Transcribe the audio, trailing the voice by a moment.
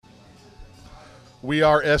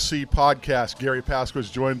WeAreSC Podcast. Garry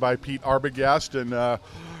Paskwietz joined by Pete Arbogast. And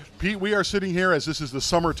Pete, we are sitting here as this is the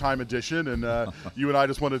summertime edition, and you and I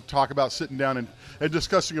just want to talk about sitting down and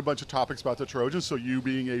discussing a bunch of topics about the Trojans. So you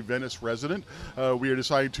being a Venice resident, we are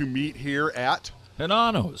deciding to meet here at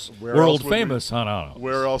Hananos, world famous Hananos.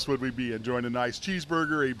 Where else would we be? Enjoying a nice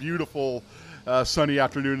cheeseburger, a beautiful sunny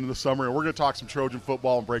afternoon in the summer, and we're going to talk some Trojan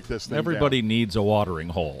football and break this thing Everybody down. needs a watering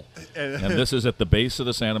hole, and this is at the base of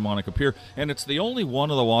the Santa Monica Pier, and it's the only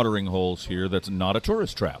one of the watering holes here that's not a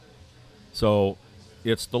tourist trap. So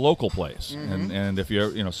it's the local place, and if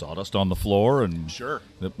you're sawdust on the floor, and sure,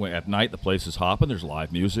 at night the place is hopping. There's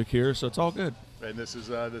live music here, so it's all good. And this is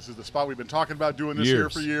the spot we've been talking about doing this years. here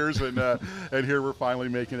for years, and here we're finally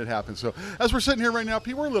making it happen. So as we're sitting here right now,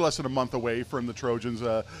 Pete, we're a little less than a month away from the Trojans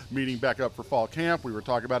meeting back up for fall camp. We were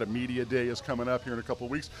talking about it. Media Day is coming up here in a couple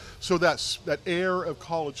of weeks. So that air of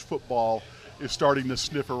college football is starting to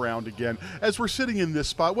sniff around again. As we're sitting in this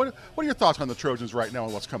spot, what are your thoughts on the Trojans right now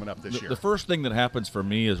and what's coming up this year? The first thing that happens for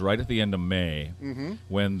me is right at the end of May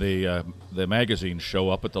when the magazines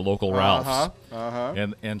show up at the local Ralph's.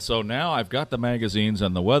 And so now I've got the magazines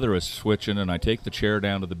and the weather is switching, and I take the chair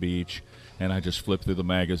down to the beach and I just flip through the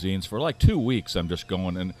magazines. For like 2 weeks I'm just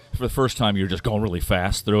going, and for the first time you're just going really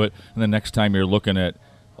fast through it, and the next time you're looking at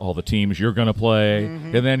all the teams you're going to play,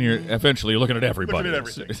 and then eventually you're looking at everybody. Looking at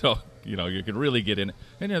everything. So, you can really get in.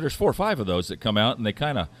 And there's 4 or 5 of those that come out, and they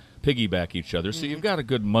kind of piggyback each other. So you've got a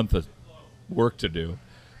good month of work to do.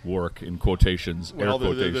 Work in quotations, well, air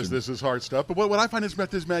quotations. This is hard stuff. But what I find is about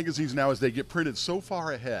these magazines now is they get printed so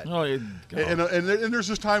far ahead. Oh, and there's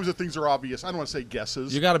just times that things are obvious. I don't want to say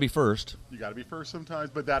guesses. You got to be first. You got to be first sometimes,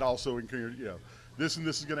 but that also this and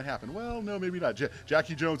this is going to happen. Well, no, maybe not.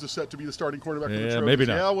 Jackie Jones is set to be the starting quarterback for the Trojans. Maybe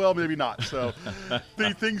not. Yeah, well, maybe not. So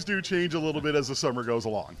things do change a little bit as the summer goes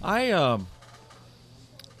along. I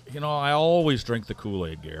always drink the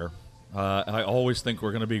Kool-Aid, Garry. I always think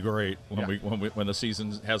we're going to be great when the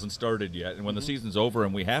season hasn't started yet, and when the season's over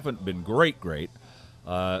and we haven't been great.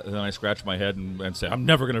 Then I scratch my head and say I'm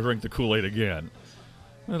never going to drink the Kool-Aid again.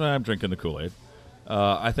 And I'm drinking the Kool-Aid.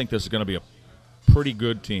 I think this is going to be a pretty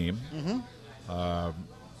good team.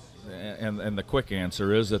 And the quick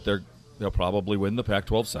answer is that they'll probably win the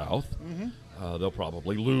Pac-12 South. They'll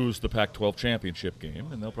probably lose the Pac-12 championship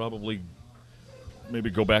game, and they'll probably maybe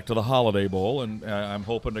go back to the Holiday Bowl. And I'm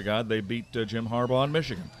hoping to God they beat Jim Harbaugh in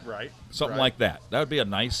Michigan. Right. Something like that. That would be a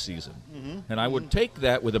nice season. And I would take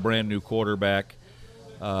that with a brand-new quarterback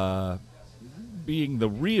being the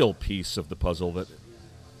real piece of the puzzle that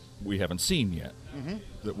we haven't seen yet.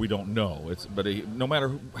 That we don't know. No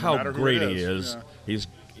matter how great he is,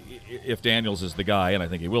 if Daniels is the guy, and I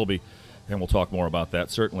think he will be, and we'll talk more about that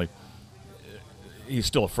certainly. He's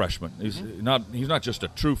still a freshman. He's not just a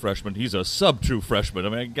true freshman. He's a sub-true freshman. I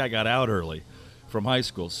mean, a guy got out early from high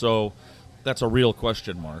school, so that's a real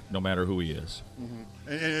question mark, no matter who he is.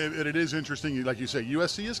 And it is interesting, like you say,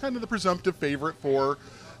 USC is kind of the presumptive favorite for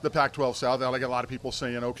the Pac-12 South. Now, like a lot of people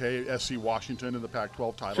saying, okay, SC Washington in the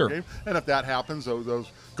Pac-12 title game. And if that happens, those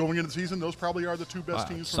going into the season, those probably are the 2 best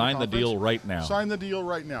teams. Sign the deal right now. Sign the deal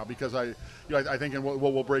right now, because I think, and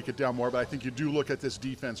we'll break it down more, but I think you do look at this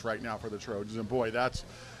defense right now for the Trojans, and boy, that's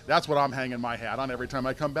what I'm hanging my hat on every time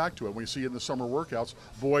I come back to it. When you see it in the summer workouts,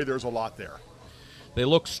 boy, there's a lot there. They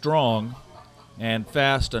look strong and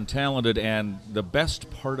fast and talented, and the best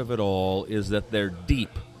part of it all is that they're deep.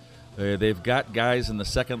 They've got guys in the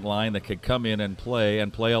second line that could come in and play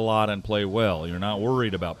a lot and play well. You're not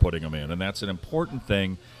worried about putting them in, and that's an important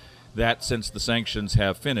thing that since the sanctions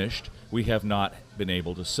have finished, we have not been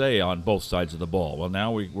able to say on both sides of the ball. Well,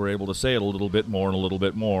 now we're able to say it a little bit more and a little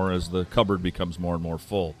bit more as the cupboard becomes more and more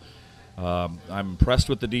full. I'm impressed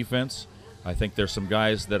with the defense. I think there's some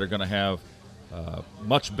guys that are going to have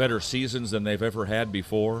much better seasons than they've ever had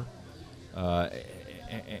before,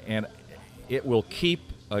 and it will keep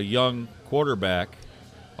a young quarterback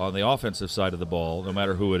on the offensive side of the ball, no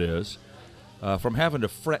matter who it is, from having to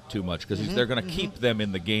fret too much, because they're going to keep them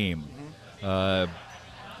in the game,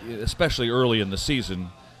 especially early in the season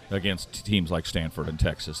against teams like Stanford and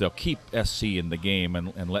Texas. They'll keep SC in the game,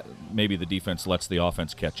 and maybe the defense lets the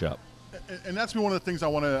offense catch up. And that's one of the things I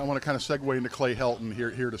want to kind of segue into Clay Helton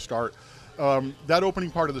here to start. That opening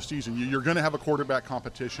part of the season, you're going to have a quarterback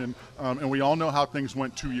competition, and we all know how things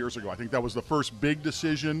went 2 years ago. I think that was the first big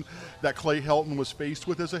decision that Clay Helton was faced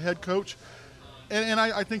with as a head coach. And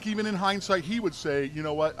I think even in hindsight, he would say, you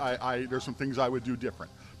know what, there's some things I would do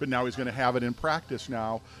different. But now he's going to have it in practice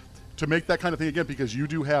now to make that kind of thing again, because you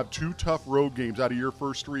do have 2 tough road games out of your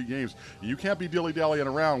first 3 games. You can't be dilly-dallying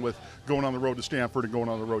around with going on the road to Stanford and going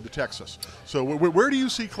on the road to Texas. So where do you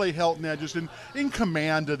see Clay Helton at just in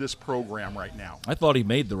command of this program right now? I thought he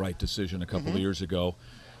made the right decision a couple of years ago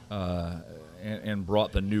and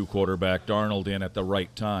brought the new quarterback, Darnold, in at the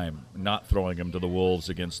right time, not throwing him to the Wolves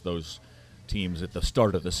against those teams at the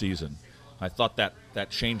start of the season. I thought that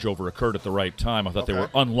changeover occurred at the right time. I thought they were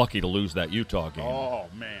unlucky to lose that Utah game. Oh,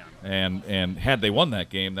 man. And had they won that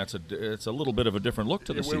game, it's a little bit of a different look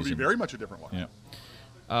to the season. It would be very much a different look.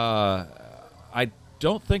 Yeah. I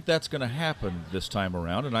don't think that's going to happen this time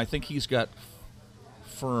around, and I think he's got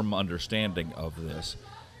firm understanding of this.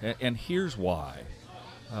 And here's why.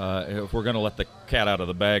 If we're going to let the cat out of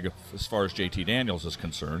the bag as far as JT Daniels is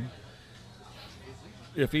concerned,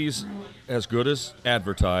 if he's as good as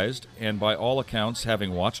advertised, and by all accounts,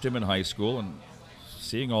 having watched him in high school and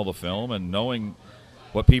seeing all the film and knowing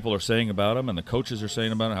what people are saying about him and the coaches are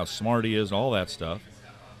saying about him, how smart he is and all that stuff,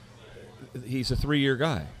 he's a 3-year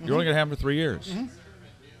guy. You're only going to have him for 3 years.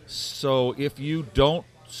 So if you don't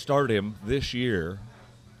start him this year,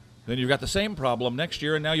 then you've got the same problem next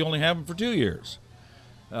year, and now you only have him for 2 years.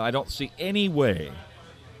 I don't see any way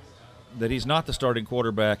that he's not the starting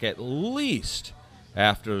quarterback at least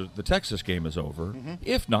after the Texas game is over,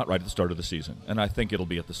 if not right at the start of the season. And I think it'll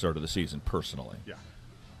be at the start of the season, personally. Yeah,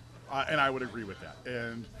 and I would agree with that.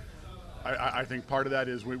 And I think part of that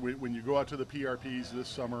is when you go out to the PRPs this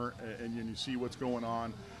summer and you see what's going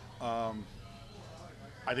on, I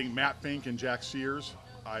think Matt Fink and Jack Sears,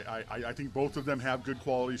 I think both of them have good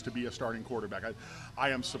qualities to be a starting quarterback.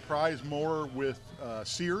 I am surprised more with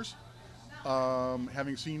Sears,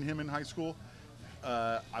 having seen him in high school.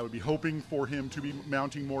 I would be hoping for him to be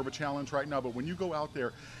mounting more of a challenge right now. But when you go out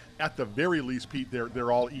there, at the very least, Pete,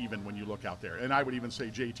 they're all even when you look out there. And I would even say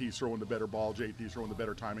JT's throwing the better ball, JT's throwing the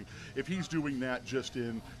better timing. If he's doing that just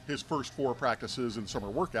in his first 4 practices and summer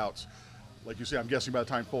workouts, like you say, I'm guessing by the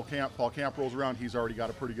time fall camp rolls around, he's already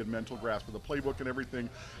got a pretty good mental grasp of the playbook and everything.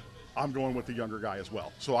 I'm going with the younger guy as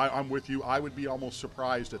well. So I'm with you. I would be almost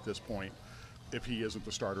surprised at this point if he isn't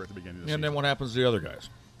the starter at the beginning of the season. And then what happens to the other guys?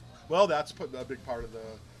 Well, that's a big part of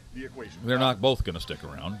the equation. They're not both going to stick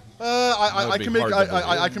around. I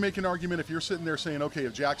can make an argument if you're sitting there saying, okay,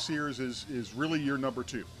 if Jack Sears is really your number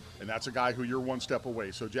 2, and that's a guy who you're 1 step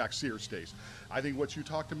away, so Jack Sears stays. I think what you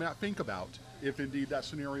talked to Matt Fink about, if indeed that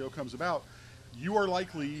scenario comes about, you are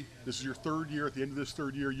likely, this is your 3rd year, at the end of this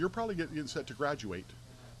 3rd year, you're probably getting set to graduate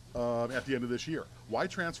at the end of this year. Why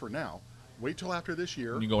transfer now? Wait till after this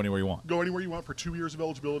year. You can go anywhere you want. Go anywhere you want for 2 years of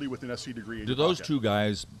eligibility with an SC degree. Do those 2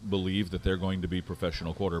 guys believe that they're going to be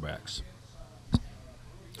professional quarterbacks?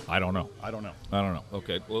 I don't know.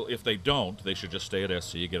 Okay, well, if they don't, they should just stay at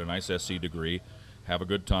SC, get a nice SC degree, have a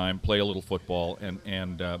good time, play a little football,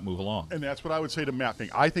 and move along. And that's what I would say to Matt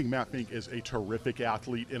Fink. I think Matt Fink is a terrific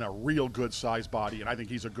athlete in a real good-sized body, and I think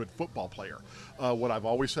he's a good football player. What I've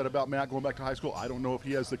always said about Matt going back to high school, I don't know if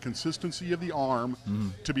he has the consistency of the arm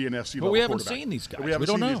to be an SC level quarterback. But we haven't seen these guys. We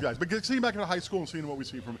don't know these guys. But seeing back into high school and seeing what we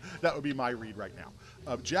see from him, that would be my read right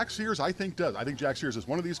now. Jack Sears, I think, does. I think Jack Sears is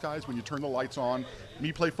one of these guys, when you turn the lights on,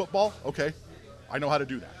 me play football, okay, I know how to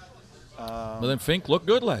do that. Well, then Fink looked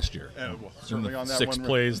good last year. Certainly on that 6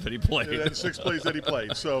 plays that he played. And 6 plays that he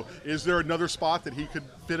played. So is there another spot that he could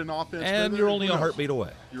fit an offense? And you're only a heartbeat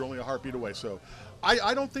away. You're only a heartbeat away. So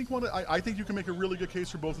I don't think I think you can make a really good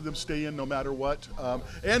case for both of them stay in no matter what.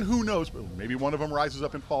 And who knows, maybe one of them rises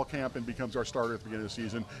up in fall camp and becomes our starter at the beginning of the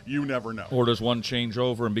season. You never know. Or does one change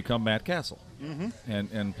over and become Matt Castle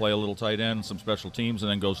and play a little tight end, some special teams,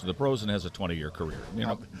 and then goes to the pros and has a 20-year career.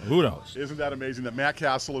 Who knows? Isn't that amazing that Matt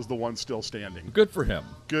Castle is the one still standing? Good for him.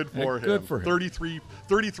 Good for him.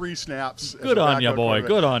 33 snaps. Good on you, boy.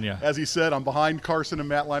 Good on you. As he said, I'm behind Carson and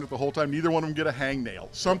Matt lineup the whole time. Neither one of them get a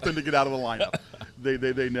hangnail. Something to get out of the lineup.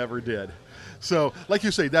 They never did. So, like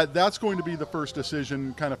you say, that's going to be the first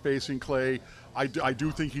decision kind of facing Clay. I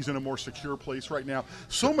do think he's in a more secure place right now.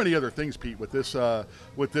 So many other things, Pete, with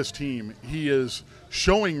this team. He is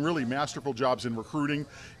showing really masterful jobs in recruiting,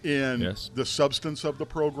 in the substance of the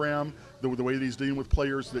program, the way that he's dealing with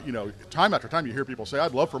players. That time after time you hear people say,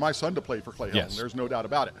 "I'd love for my son to play for Clay Helton." Yes. There's no doubt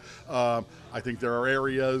about it. I think there are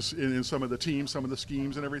areas in some of the teams, some of the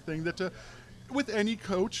schemes and everything that, with any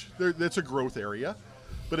coach, that's a growth area.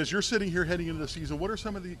 But as you're sitting here heading into the season, what are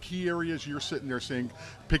some of the key areas you're sitting there saying,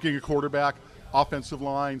 picking a quarterback, offensive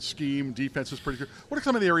line, scheme, defense is pretty good? What are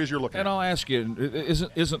some of the areas you're looking at? And I'll ask you,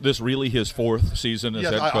 isn't this really his 4th season as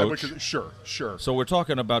head coach? Sure. So we're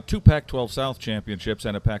talking about 2 Pac-12 South championships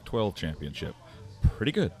and a Pac-12 championship.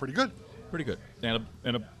 Pretty good. And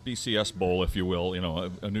a BCS bowl, if you will,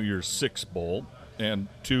 a New Year's Six bowl. and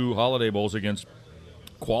 2 Holiday Bowls against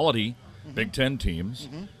quality Big Ten teams.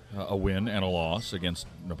 A win and a loss against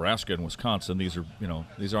Nebraska and Wisconsin. These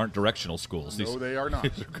aren't directional schools. No, they are not.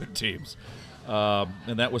 These are good teams.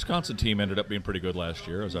 And that Wisconsin team ended up being pretty good last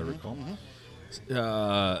year, as I recall.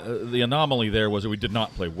 The anomaly there was that we did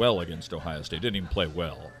not play well against Ohio State. Didn't even play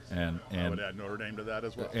well, and I would add Notre Dame to that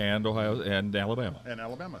as well, and Ohio and Alabama.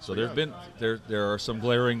 So there are some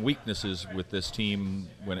glaring weaknesses with this team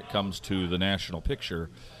when it comes to the national picture.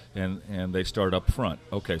 And they start up front.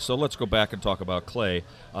 Okay, so let's go back and talk about Clay.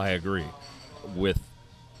 I agree.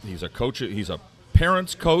 He's a coach. He's a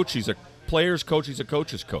parents' coach. He's a players' coach. He's a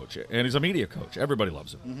coach's coach, and he's a media coach. Everybody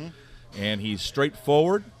loves him. And he's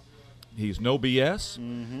straightforward. He's no BS.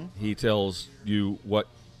 He tells you what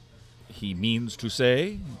he means to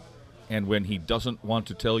say, and when he doesn't want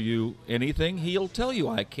to tell you anything, he'll tell you,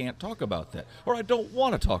 "I can't talk about that," or "I don't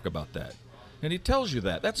want to talk about that." And he tells you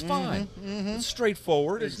that. That's fine. It's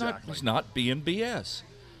straightforward. Exactly. He's not being BS.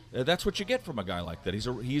 That's what you get from a guy like that.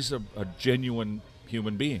 He's a genuine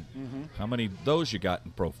human being. How many of those you got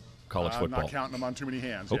in pro college football? I'm not counting them on too many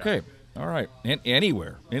hands. Okay. All right.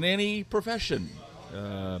 Anywhere. In any profession.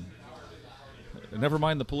 Never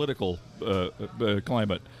mind the political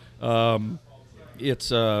climate.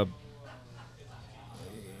 It's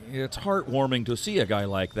heartwarming to see a guy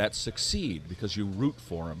like that succeed because you root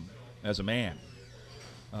for him as a man,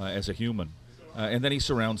 as a human. And then he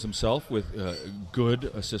surrounds himself with good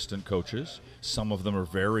assistant coaches. Some of them are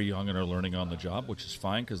very young and are learning on the job, which is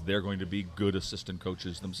fine because they're going to be good assistant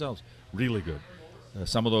coaches themselves, really good.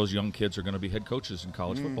 Some of those young kids are going to be head coaches in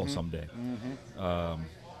college football someday.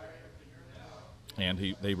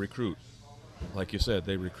 And they recruit. Like you said,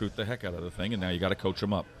 they recruit the heck out of the thing, and now you got to coach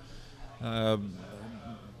them up.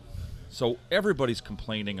 So everybody's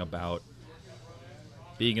complaining about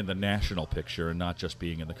being in the national picture and not just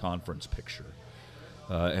being in the conference picture.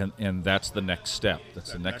 And that's the next step.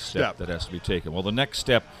 That's the next step that has to be taken. Well, the next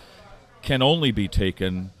step can only be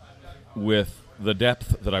taken with the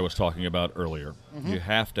depth that I was talking about earlier. You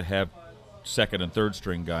have to have second and third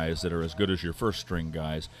string guys that are as good as your first string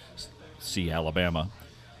guys, see Alabama,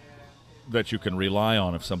 that you can rely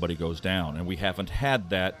on if somebody goes down. And we haven't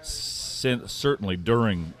had that certainly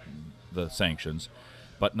during the sanctions,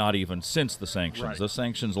 but not even since the sanctions. Right. The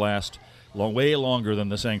sanctions last way longer than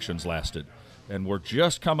the sanctions lasted. And we're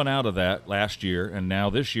just coming out of that last year, and now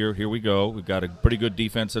this year, here we go. We've got a pretty good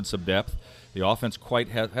defense and some depth. The offense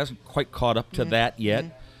hasn't quite caught up to that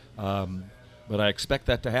yet, but I expect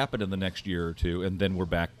that to happen in the next year or two, and then we're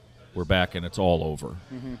back and it's all over.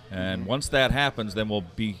 And once that happens, then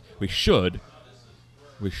we should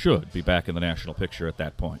be back in the national picture at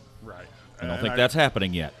that point. Right. I don't think that's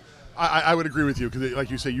happening yet. I would agree with you because, like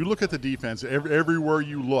you say, you look at the defense. Everywhere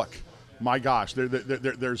you look, my gosh,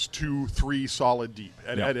 there's 2-3 solid deep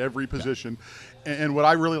at every position. And what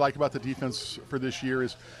I really like about the defense for this year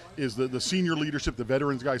is the senior leadership, the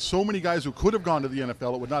veterans guys. So many guys who could have gone to the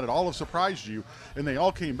NFL, it would not at all have surprised you, and they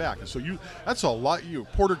all came back. And so that's a lot.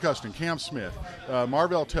 Porter Gustin, Cam Smith,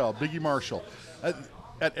 Marvell Tell, Biggie Marshall.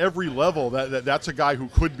 At every level, that's a guy who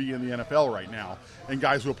could be in the NFL right now, and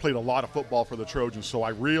guys who have played a lot of football for the Trojans. So I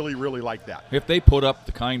really, really like that. If they put up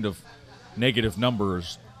the kind of negative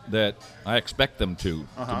numbers that I expect them to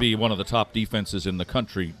be one of the top defenses in the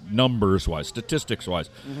country, numbers-wise,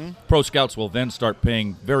 statistics-wise, pro scouts will then start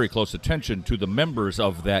paying very close attention to the members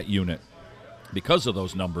of that unit because of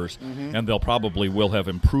those numbers, and they'll probably will have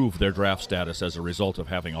improved their draft status as a result of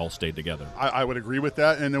having all stayed together. I would agree with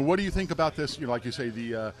that. And then what do you think about this, like you say,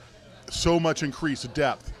 the so much increased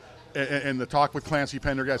depth? And the talk with Clancy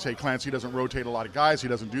Pendergast, hey, Clancy doesn't rotate a lot of guys. He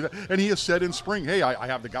doesn't do that. And he has said in spring, hey, I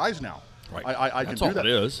have the guys now. Right. I can do that.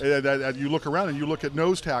 That's all it is. You look around and you look at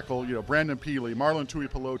nose tackle, Brandon Peely, Marlon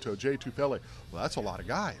Tuipulotu, Jay Tufele. Well, that's a lot of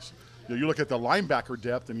guys. You look at the linebacker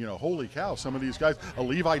depth, and holy cow, some of these guys.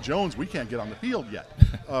 Levi Jones, we can't get on the field yet.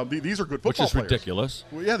 These are good football players. Which is ridiculous.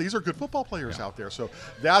 Well, yeah, these are good football players out there. So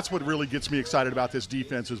that's what really gets me excited about this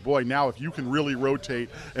defense. Is boy, now if you can really rotate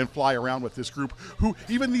and fly around with this group, who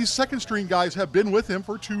even these second string guys have been with him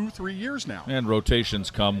for 2-3 years now. And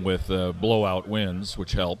rotations come with blowout wins,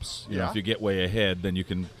 which helps. If you get way ahead, then you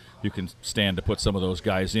can stand to put some of those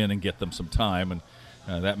guys in and get them some time. And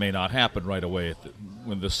that may not happen right away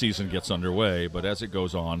when the season gets underway, but as it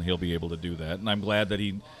goes on, he'll be able to do that. And I'm glad that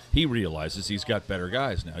he realizes he's got better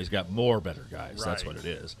guys now. He's got more better guys. Right. That's what it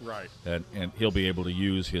is. Right. And he'll be able to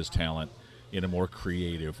use his talent in a more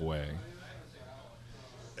creative way.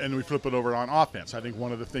 And we flip it over on offense. I think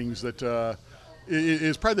one of the things that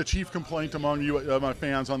is probably the chief complaint among my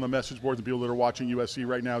fans on the message boards and people that are watching USC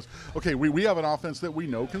right now is, okay, we have an offense that we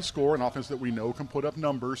know can score, an offense that we know can put up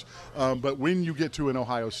numbers, but when you get to an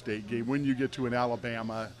Ohio State game, when you get to an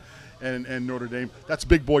Alabama and Notre Dame, that's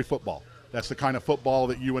big boy football. That's the kind of football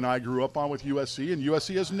that you and I grew up on with USC, and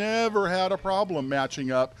USC has never had a problem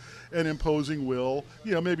matching up and imposing will,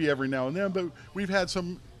 maybe every now and then, but we've had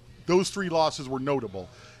those 3 losses were notable.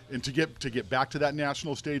 And to get back to that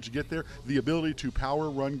national stage, to get there, the ability to power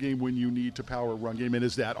run game when you need to power run game, and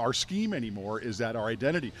is that our scheme anymore? Is that our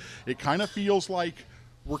identity? It kind of feels like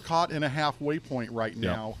we're caught in a halfway point right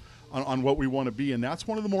now on what we want to be, and that's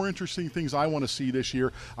one of the more interesting things I want to see this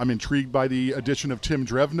year. I'm intrigued by the addition of Tim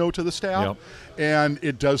Drevno to the staff, and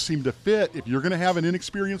it does seem to fit. If you're going to have an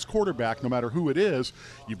inexperienced quarterback, no matter who it is,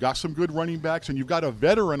 you've got some good running backs, and you've got a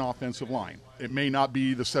veteran offensive line. It may not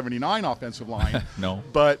be the 79 offensive line, no,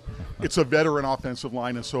 but it's a veteran offensive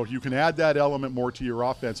line, and so if you can add that element more to your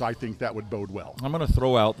offense, I think that would bode well. I'm going to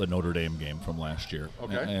throw out the Notre Dame game from last year,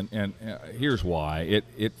 and here's why.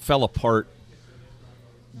 It fell apart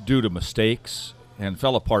due to mistakes and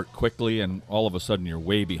fell apart quickly, and all of a sudden you're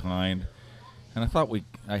way behind. And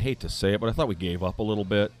I hate to say it, but I thought we gave up a little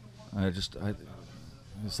bit.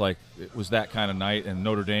 It's like it was that kind of night, and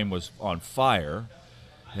Notre Dame was on fire,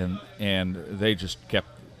 and they just kept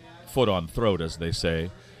foot on throat, as they say.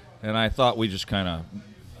 And I thought we just kind of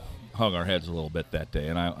hung our heads a little bit that day,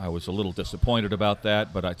 and I was a little disappointed about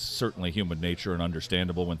that, but it's certainly human nature and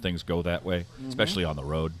understandable when things go that way, especially on the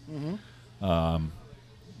road.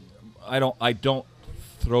 I don't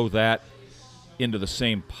throw that into the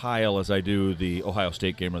same pile as I do the Ohio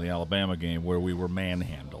State game or the Alabama game where we were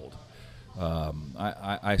manhandled.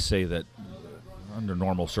 I say that under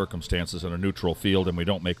normal circumstances in a neutral field and we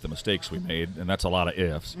don't make the mistakes we made, and that's a lot of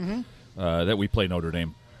ifs, that we play Notre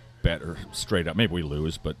Dame better straight up. Maybe we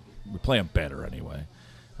lose, but we play them better anyway.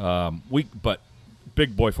 But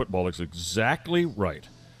big boy football is exactly right.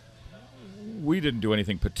 We didn't do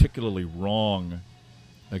anything particularly wrong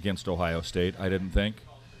against Ohio State, I didn't think.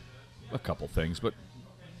 A couple things, but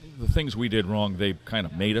the things we did wrong, they kind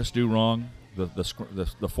of made us do wrong.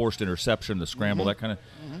 The forced interception, the scramble, that kind of.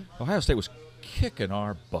 Ohio State was kicking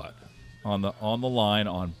our butt on the line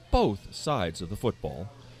on both sides of the football.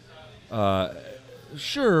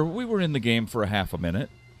 Sure, we were in the game for a half a minute,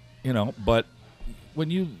 but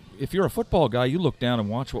if you're a football guy, you look down and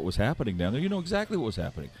watch what was happening down there. You know exactly what was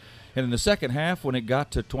happening. And in the second half, when it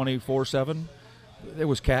got to 24-7. It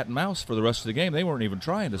was cat and mouse for the rest of the game. They weren't even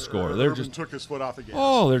trying to score. They just took his foot off the gas.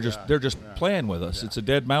 Oh, they're just playing with us. Yeah. It's a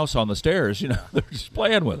dead mouse on the stairs. They're just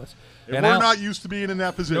playing with us. And we're not used to being in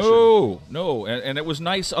that position. No, and it was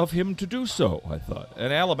nice of him to do so, I thought.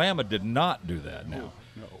 And Alabama did not do that. Now,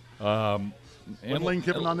 no. And Lane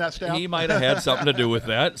Kiffin on that staff. He might have had something to do with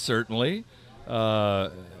that, certainly.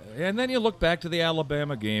 And then you look back to the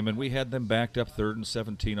Alabama game, and we had them backed up 3rd and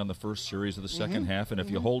 17 on the first series of the second half. And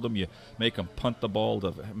if you hold them, you make them punt the ball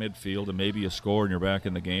to midfield, and maybe you score and you're back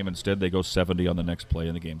in the game. Instead, they go 70 on the next play,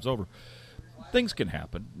 and the game's over. Things can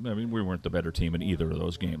happen. I mean, we weren't the better team in either of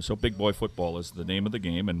those games. So big boy football is the name of the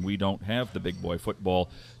game, and we don't have the big boy football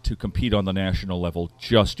to compete on the national level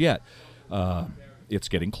just yet. It's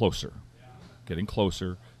getting closer.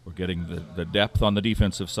 We're getting the depth on the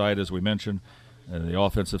defensive side, as we mentioned. The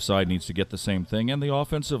offensive side needs to get the same thing, and the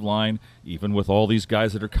offensive line, even with all these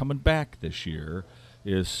guys that are coming back this year,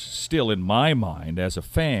 is still, in my mind, as a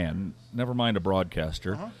fan, never mind a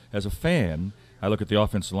broadcaster, as a fan, I look at the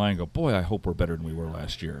offensive line and go, boy, I hope we're better than we were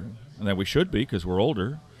last year. And that we should be because we're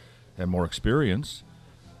older and more experience,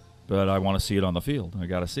 but I want to see it on the field. I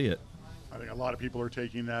got to see it. I think a lot of people are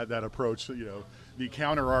taking that approach, the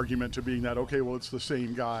counter-argument to being that, okay, well, it's the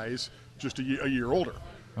same guys, just a year older.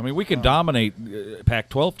 I mean, we can dominate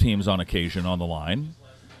Pac-12 teams on occasion on the line,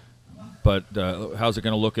 but how's it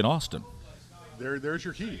going to look in Austin? There's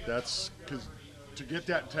your key. That's because to get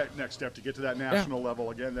that next step, to get to that national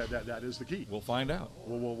level again, that is the key. We'll find out.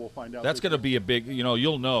 We'll find out. That's going to be a big,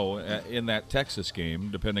 you'll know in that Texas game,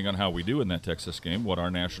 depending on how we do in that Texas game, what our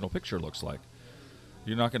national picture looks like.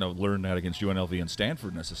 You're not going to learn that against UNLV and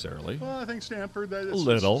Stanford necessarily. Well, I think Stanford.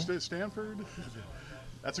 Stanford.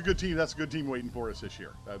 That's a good team. That's a good team waiting for us this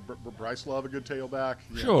year. Bryce Love, a good tailback.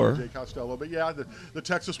 Sure. Jay Costello. But, yeah, the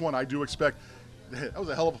Texas one, I do expect That was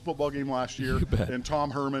a hell of a football game last year. You bet. And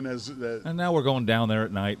Tom Herman has. And now we're going down there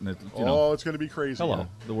at night, and it's going to be crazy. Hello,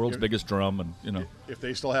 the world's biggest drum, and if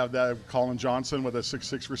they still have that Colin Johnson with a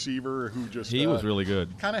 6'6" receiver who just he was really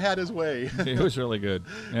good. Kind of had his way. He was really good,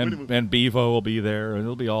 and Bevo will be there, and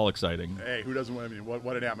it'll be all exciting. Hey, who doesn't? I mean,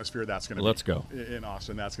 what an atmosphere that's going to be. Let's go in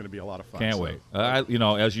Austin. That's going to be a lot of fun. Can't wait. As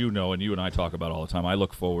you know, and you and I talk about all the time, I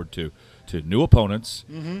look forward to new opponents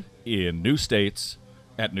in new states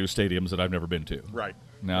at new stadiums that I've never been to. Right.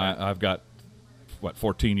 Now I've got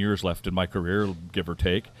 14 years left in my career, give or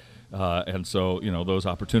take, and so those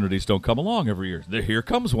opportunities don't come along every year. Here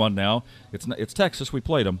comes one now. It's Texas. We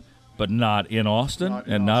played them, but not in Austin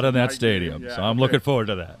not in that stadium. So I'm looking forward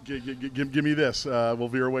to that. Give me this. We'll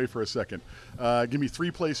veer away for a second. Give me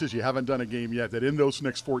 3 places you haven't done a game yet that in those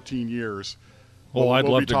next 14 years. I'd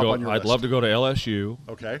love to go. I'd love to go to LSU.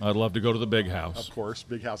 Okay. I'd love to go to the Big House. Of course,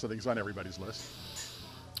 Big House. I think is on everybody's list.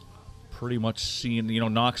 Pretty much seeing.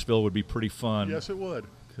 Knoxville would be pretty fun. Yes, it would.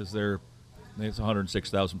 Because there's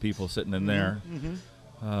 106,000 people sitting in there.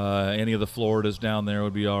 Any of the Floridas down there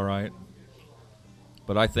would be all right.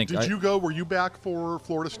 But I think. Did you go? Were you back for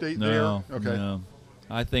Florida State there? Okay. No.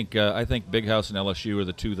 I think Big House and LSU are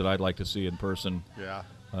the 2 that I'd like to see in person. Yeah.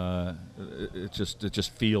 It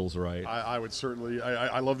just feels right. I would certainly.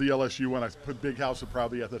 I love the LSU one. I put Big House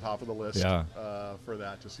probably at the top of the list. Yeah. For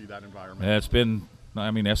that, to see that environment. It's been.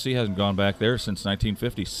 SC hasn't gone back there since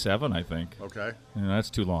 1957, I think. Okay. That's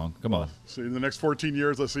too long. Come on. So in the next 14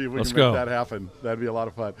 years, let's see if we can make that happen. That'd be a lot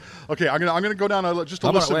of fun. Okay, I'm gonna go down just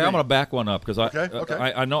a list. I'm gonna back one up because okay.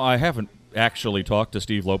 I know I haven't actually talked to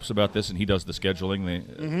Steve Lopes about this, and he does the scheduling.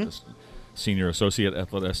 The senior associate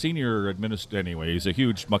athlete, senior administrator. Anyway, he's a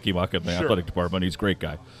huge mucky-muck in the athletic department. He's a great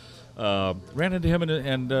guy. Ran into him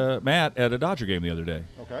and Matt at a Dodger game the other day.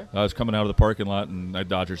 Okay. I was coming out of the parking lot, and the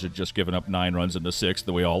Dodgers had just given up 9 runs in the 6th,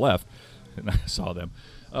 and we all left. And I saw them.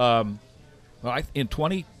 In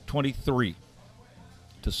 2023,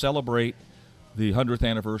 to celebrate the 100th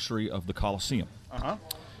anniversary of the Coliseum, I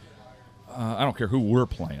don't care who we're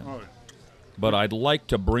playing, but I'd like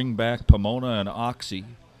to bring back Pomona and Oxy.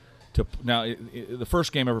 The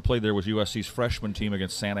first game ever played there was USC's freshman team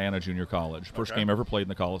against Santa Ana Junior College. First game ever played in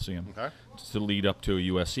the Coliseum. Okay. To lead up to a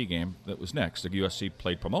USC game that was next. The USC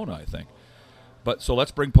played Pomona, I think. But so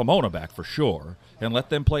let's bring Pomona back for sure, and let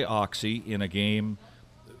them play Oxy in a game,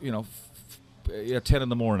 at 10 in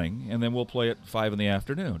the morning, and then we'll play at 5 in the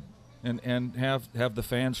afternoon, and have the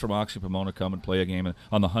fans from Oxy Pomona come and play a game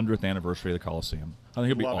on the 100th anniversary of the Coliseum. I think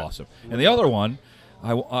it'd be awesome. And the other one.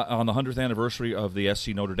 On the 100th anniversary of the SC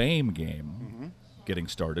Notre Dame game getting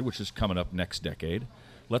started, which is coming up next decade,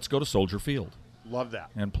 let's go to Soldier Field. Love that.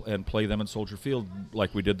 And play them in Soldier Field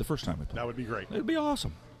like we did the first time we played. That would be great. It'd be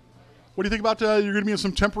awesome. What do you think about you're going to be in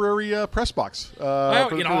some temporary press box?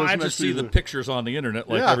 I just see the pictures on the internet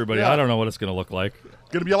like everybody. Yeah. I don't know what it's going to look like.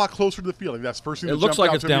 Going to be a lot closer to the field. That's the first thing that looks like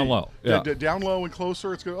out it's to down me. low. Yeah. Down low and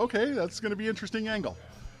closer. It's okay. That's going to be an interesting angle.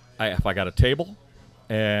 If I got a table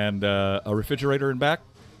and a refrigerator in back,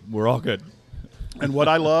 we're all good. And what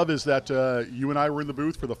I love is that you and I were in the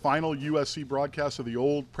booth for the final USC broadcast of the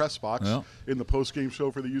old press box in the post-game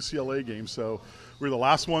show for the UCLA game. So we're the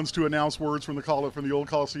last ones to announce words from the old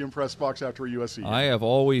Coliseum press box after a USC game. I have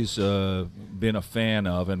always been a fan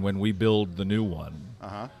of, and when we build the new one,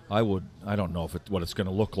 I don't know what it's going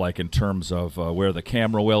to look like in terms of where the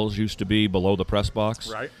camera wells used to be below the press box.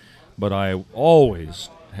 Right. But I always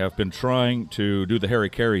have been trying to do the Harry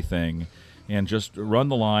Carey thing and just run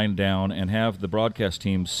the line down and have the broadcast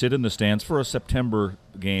team sit in the stands for a September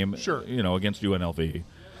game, against UNLV,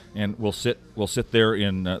 and we'll sit there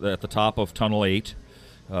at the top of Tunnel 8,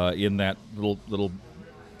 in that little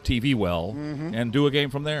TV well, and do a game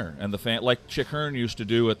from there. And the fan, like Chick Hearn used to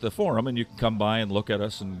do at the Forum, and you can come by and look at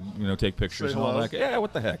us and take pictures and all that. Yeah,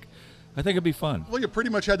 what the heck. I think it'd be fun. Well, you pretty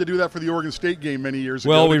much had to do that for the Oregon State game many years ago.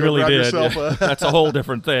 Well, we really did. That's a whole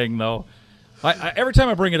different thing, though. Every time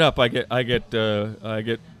I bring it up, I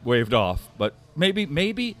get waved off. But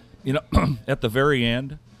maybe at the very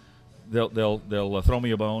end, they'll throw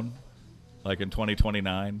me a bone, like in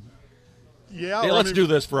 2029. Yeah, hey, let's do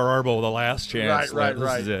this for Arbo, the last chance. Right.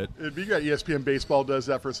 This is it. It'd be great. ESPN Baseball does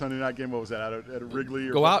that for a Sunday night game. What was that at Wrigley?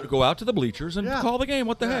 Or go out to the bleachers and call the game.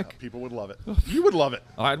 What the heck? People would love it. You would love it.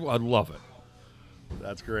 I'd love it.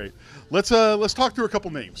 That's great. Let's talk through a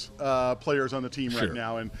couple names, players on the team right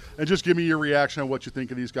now, and just give me your reaction on what you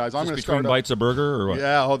think of these guys. I'm going to start. Bites a burger or what?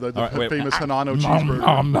 Yeah, the famous Hanano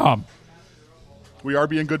cheeseburger. Nom. We are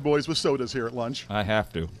being good boys with sodas here at lunch. I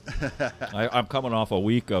have to. I'm coming off a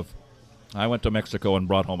week of. I went to Mexico and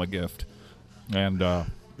brought home a gift, and the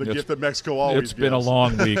The gift that Mexico always It's been a gives.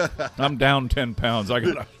 long week. I'm down 10 pounds.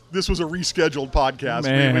 This was a rescheduled podcast.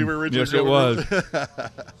 Man, We were originally yes, it was.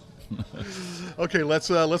 Okay, let's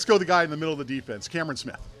go the guy in the middle of the defense, Cameron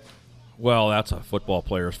Smith. Well, that's a football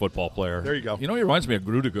player's football player. There you go. You know, he reminds me of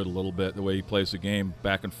Grudegood a little bit, the way he plays the game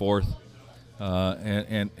back and forth.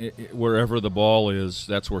 Wherever the ball is,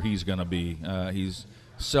 that's where he's going to be. He's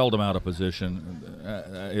seldom out of position.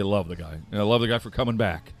 I love the guy. I love the guy for coming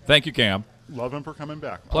back. Thank you, Cam. Love him for coming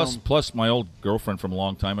back. Plus, my old girlfriend from a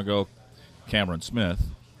long time ago, Cameron Smith,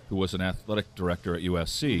 who was an athletic director at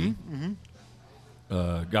USC,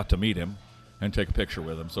 got to meet him and take a picture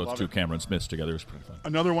with him. So it's two Cameron Smiths together. It's pretty fun.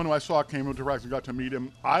 Another one who I saw came into direct and got to meet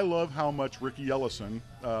him. I love how much Ricky Ellison,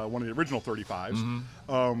 one of the original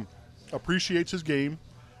 35s, appreciates his game.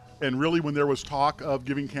 And really, when there was talk of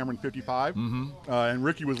giving Cameron 55, and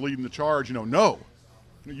Ricky was leading the charge, no,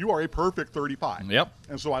 you are a perfect 35. Yep.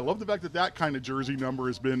 And so I love the fact that that kind of jersey number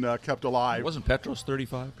has been kept alive. Wasn't Petros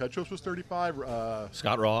 35? Petros was 35.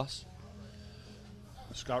 Scott Ross?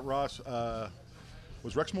 Scott Ross.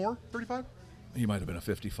 Was Rex Moore 35? He might have been a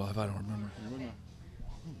 55. I don't remember.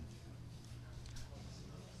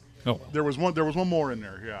 Oh, There was one more in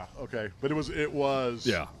there. Yeah. Okay. But it was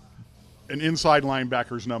yeah. an inside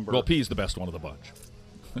linebacker's number. Well, P's the best one of the bunch.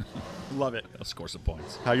 Love it. I'll score some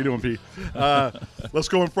points. How you doing, P? Let's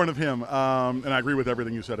go in front of him. And I agree with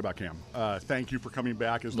everything you said about Cam. Thank you for coming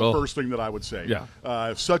back is the first thing that I would say.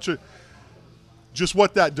 Yeah. Just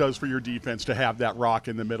what that does for your defense to have that rock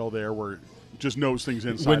in the middle there where it just knows things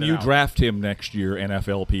inside When you out. draft him next year,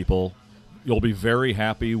 NFL people, you'll be very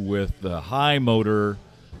happy with the high motor,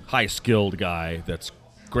 high skilled guy that's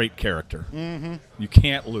great character. You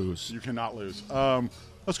can't lose. You cannot lose.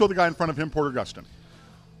 Let's go the guy in front of him, Porter Gustin.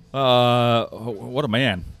 What a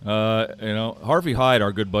man. Harvey Hyde,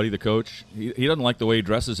 our good buddy, the coach, he doesn't like the way he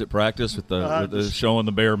dresses at practice with the showing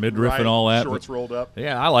the bare midriff and all that. Shorts rolled up.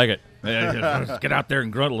 Yeah, I like it. Get out there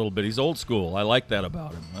and grunt a little bit. He's old school. I like that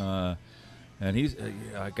about him. And he's,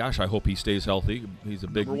 I hope he stays healthy. He's a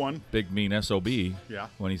big mean SOB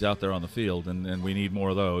when he's out there on the field, and we need more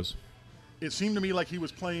of those. It seemed to me like he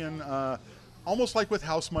was playing almost like with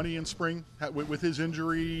house money in spring with his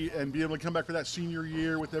injury and being able to come back for that senior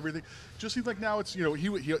year with everything. Just seems like now it's,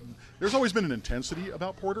 there's always been an intensity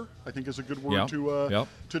about Porter, I think is a good word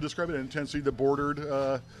to describe it, an intensity that bordered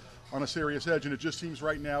on a serious edge. And it just seems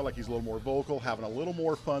right now like he's a little more vocal, having a little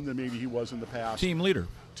more fun than maybe he was in the past. Team leader.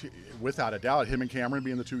 Without a doubt, him and Cameron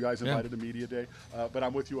being the two guys invited to media day. But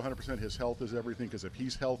I'm with you 100%. His health is everything, because if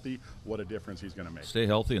he's healthy, what a difference he's going to make. Stay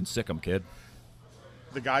healthy and sick him, kid.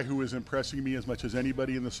 The guy who is impressing me as much as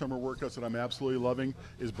anybody in the summer workouts that I'm absolutely loving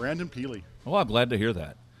is Brandon Peely. Well, I'm glad to hear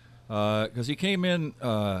that. Because he came in,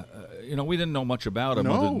 we didn't know much about him.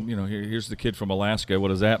 No. Other than, here's the kid from Alaska. What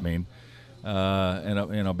does that mean?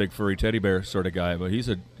 And a big furry teddy bear sort of guy. But he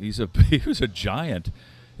was a giant,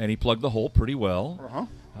 and he plugged the hole pretty well.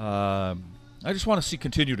 I just want to see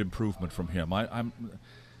continued improvement from him. I'm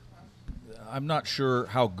not sure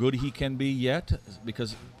how good he can be yet,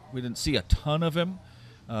 because we didn't see a ton of him.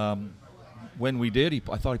 When we did,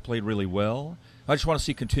 I thought he played really well. I just want to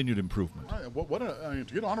see continued improvement. To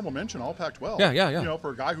get honorable mention, all Pac-12. Yeah.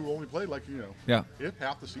 For a guy who only played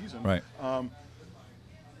half the season. Right.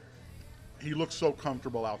 He looks so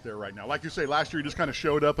comfortable out there right now. Like you say, last year he just kind of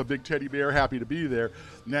showed up, a big teddy bear, happy to be there.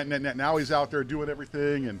 Now he's out there doing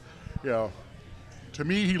everything, and to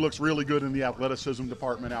me, he looks really good in the athleticism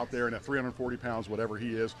department out there, and at 340 pounds, whatever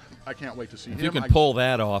he is, I can't wait to see him. If you can pull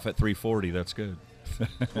that off at 340, that's good.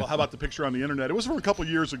 Well, how about the picture on the internet? It was from a couple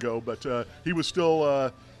years ago, but he was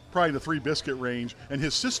still probably in the 3-biscuit range. And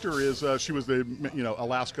his sister is, she was the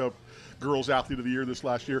Alaska Girls Athlete of the Year this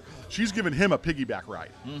last year. She's given him a piggyback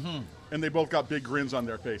ride, and they both got big grins on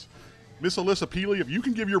their face. Miss Alyssa Peely, if you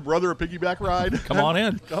can give your brother a piggyback ride, come on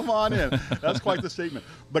in. Come on in. That's quite the statement.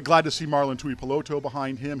 But glad to see Marlon Tuipiloto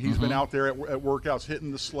behind him. He's been out there at workouts,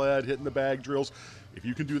 hitting the sled, hitting the bag drills. If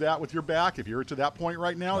you can do that with your back, if you're to that point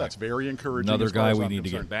right now, that's very encouraging. Another guy we need to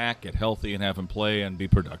get back, get healthy, and have him play and be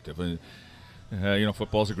productive. And,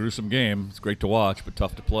 football's a gruesome game. It's great to watch, but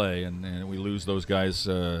tough to play. And we lose those guys.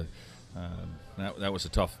 That was a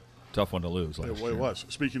tough one to lose last year. It was.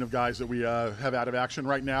 Speaking of guys that we have out of action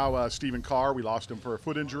right now, Stephen Carr, we lost him for a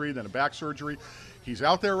foot injury, then a back surgery. He's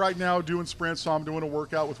out there right now doing sprints. Saw him doing a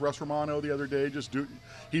workout with Russ Romano the other day.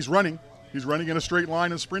 He's running. He's running in a straight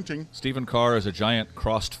line and sprinting. Stephen Carr is a giant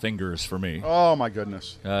crossed fingers for me. Oh, my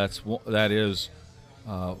goodness. That is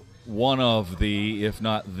one of the, if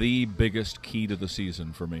not the biggest key to the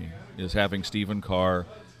season for me, is having Stephen Carr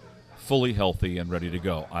fully healthy and ready to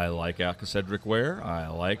go. I like Cedric Ware. I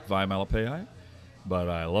like Vi Malapai. but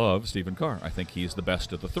I love Stephen Carr. I think he's the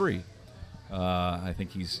best of the three. I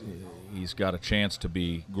think he's got a chance to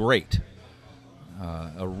be great,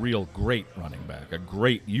 a real great running back, a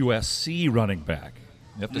great USC running back.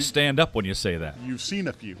 You have to stand up when you say that. You've seen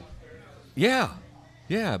a few. Yeah,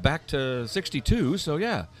 back to 62, so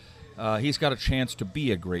yeah. He's got a chance to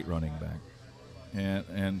be a great running back.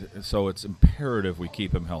 And so it's imperative we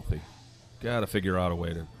keep him healthy. Got to figure out a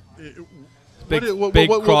way to big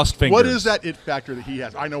crossed fingers. What is that it factor that he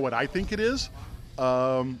has? I know what I think it is.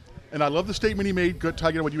 And I love the statement he made, good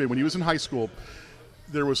talking about what you made. When he was in high school,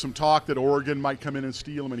 there was some talk that Oregon might come in and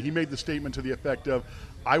steal him, and he made the statement to the effect of,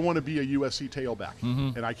 I want to be a USC tailback,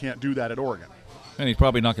 and I can't do that at Oregon. And he's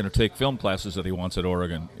probably not going to take film classes that he wants at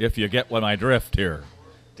Oregon, if you get what I drift here,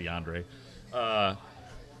 DeAndre.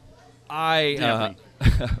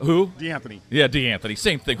 Who? DeAnthony. Yeah, DeAnthony.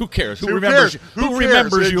 Same thing. Who cares? Who remembers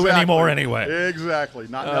remembers you anymore anyway? Exactly.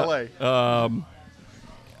 Not in L.A.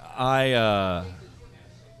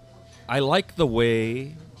 I like the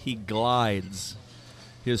way he glides.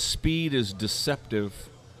 His speed is deceptive.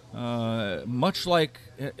 Much like,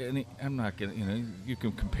 I'm not going you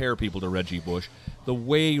can compare people to Reggie Bush. The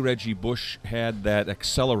way Reggie Bush had that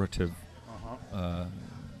accelerative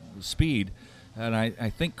speed, and I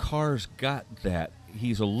think Carr's got that.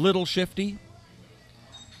 He's a little shifty.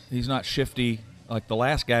 He's not shifty like the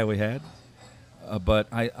last guy we had, but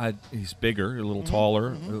he's bigger, a little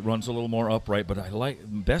taller, runs a little more upright. But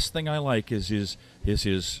best thing I like is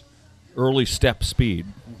his early step speed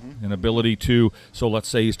and ability to. So let's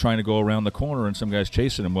say he's trying to go around the corner and some guy's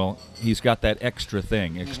chasing him. Well, he's got that extra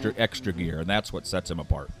thing, extra gear, and that's what sets him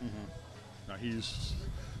apart. Now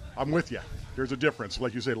I'm with you. There's a difference,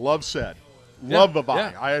 like you say. Love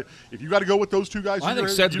Vavai. Yeah. If you got to go with those two guys, I think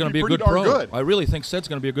Sed's going to be a good pro. Good. I really think Sed's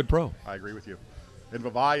going to be a good pro. I agree with you. And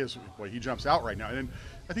Vavai he jumps out right now. And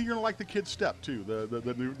I think you're going to like the kid step too.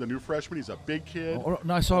 The new freshman. He's a big kid.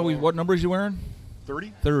 No, I saw. What number is he wearing?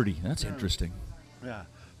 30. 30. That's interesting. Yeah.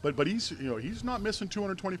 But he's not missing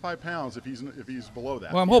 225 pounds if he's below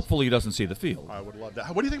that. Well, I'm hopeful he doesn't see the field. I would love that.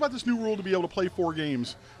 What do you think about this new rule to be able to play 4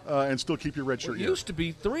 games and still keep your red shirt? It used to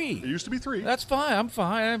be 3. It used to be 3. That's fine. I'm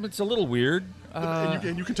fine. It's a little weird.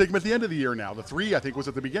 And you can take them at the end of the year now. The 3 I think was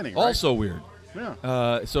at the beginning. Right? Also weird.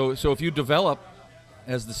 Yeah. So if you develop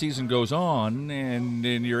as the season goes on, and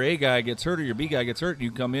your A guy gets hurt or your B guy gets hurt, and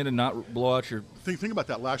you come in and not blow out your. Think about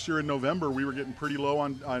that. Last year in November, we were getting pretty low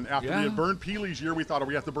on after we had burned Peely's year. We thought,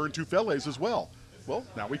 we have to burn 2 Felles as well. Well,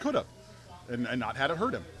 now we could have, and not had it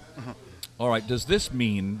hurt him. All right. Does this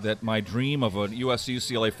mean that my dream of a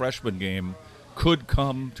USC-UCLA freshman game could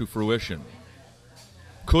come to fruition?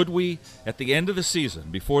 Could we, at the end of the season,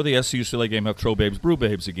 before the SC-UCLA game, have Tro Babes, Brew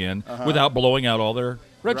Babes again, without blowing out all their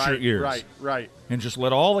redshirt years? Right. And just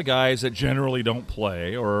let all the guys that generally don't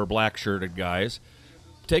play, or black-shirted guys,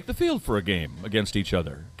 take the field for a game against each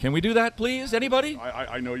other. Can we do that, please? Anybody?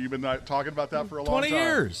 I know you've been talking about that for a long time. 20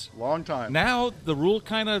 years. Long time. Now the rule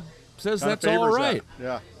kind of says that's all right. That.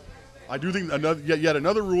 Yeah. I do think yet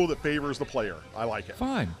another rule that favors the player. I like it.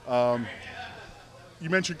 Fine. You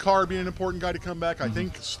mentioned Carr being an important guy to come back. I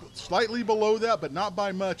think slightly below that, but not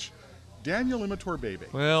by much. Daniel Immature-Bebe.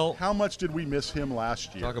 Well, how much did we miss him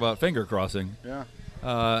last year? Talk about finger crossing. Yeah.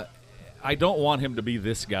 I don't want him to be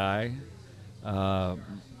this guy. I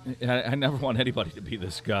never want anybody to be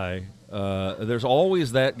this guy. There's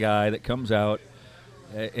always that guy that comes out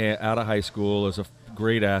of high school as a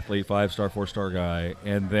great athlete, 5-star, 4-star guy,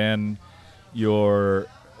 and then you're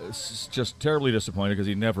just terribly disappointed because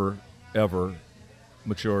he never, ever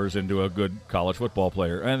matures into a good college football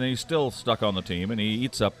player, and he's still stuck on the team, and he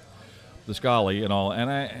eats up the Scully and all.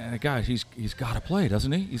 And gosh, he's got to play,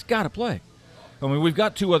 doesn't he? He's got to play. I mean, we've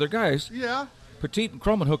got 2 other guys. Yeah. Petit and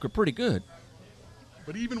Cromenhook are pretty good.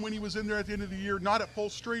 But even when he was in there at the end of the year, not at full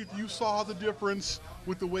strength, you saw the difference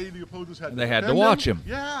with the way the opponents had. They had to watch him.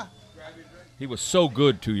 Yeah. He was so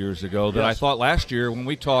good 2 years ago that I thought last year when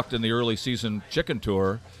we talked in the early season chicken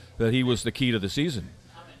tour that he was the key to the season.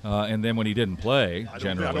 And then when he didn't play, I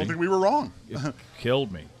don't think we were wrong. It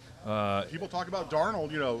killed me. People talk about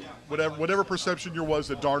Darnold, whatever perception there was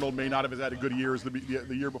that Darnold may not have had a good year as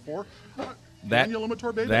the year before. Daniel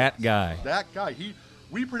Immature-Bebe. That guy.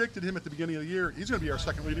 We predicted him at the beginning of the year. He's going to be our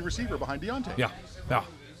second leading receiver behind Deontay. Yeah. Wow,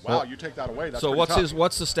 well, you take that away. That's so tough.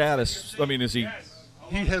 what's the status? I mean, is he?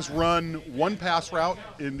 He has run 1 pass route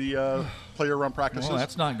in the player run practices. Well,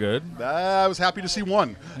 that's not good. I was happy to see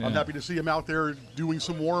 1. Yeah. I'm happy to see him out there doing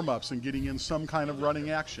some warm-ups and getting in some kind of running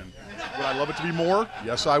action. Would I love it to be more?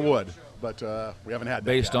 Yes, I would. But we haven't had that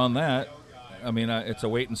Based yet. on that, I mean, it's a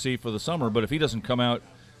wait and see for the summer. But if he doesn't come out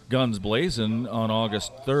guns blazing on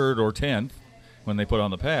August 3rd or 10th when they put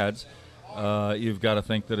on the pads, you've got to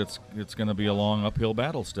think that it's going to be a long uphill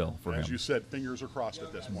battle still for him. As you said, fingers are crossed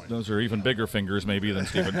at this point. Those are even bigger fingers maybe than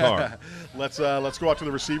Stephen Carr. Let's go out to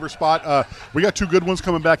the receiver spot. We got two good ones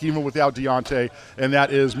coming back even without Deontay, and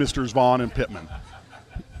that is Mr. Vaughn and Pittman.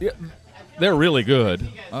 Yeah, they're really good.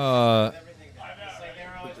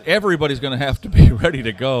 Everybody's going to have to be ready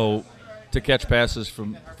to go to catch passes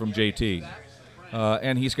from JT.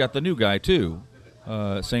 And he's got the new guy, too,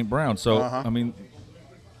 St. Brown. So, I mean,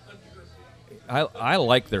 I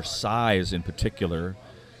like their size in particular.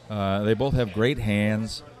 They both have great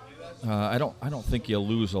hands. I don't think you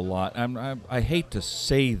lose a lot. I hate to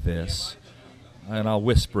say this, and I'll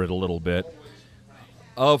whisper it a little bit.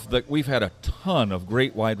 We've had a ton of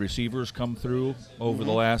great wide receivers come through over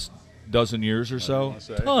the last dozen years or so.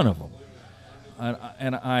 Ton of them.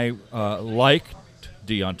 And I liked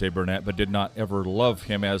Deontay Burnett, but did not ever love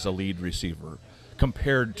him as a lead receiver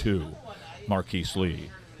compared to Marquise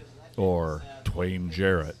Lee or Twain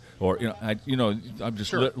Jarrett or I'm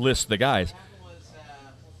just list the guys.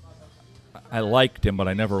 I liked him, but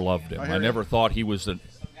I never loved him. I never thought he was an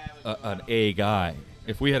A guy.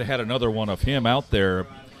 If we had another one of him out there,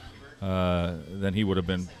 then he would have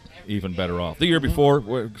been even better off. The year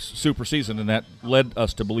before, super season, and that led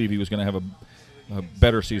us to believe he was going to have a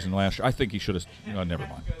better season last year. I think he should have. Never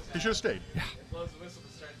mind. He should have stayed. Yeah.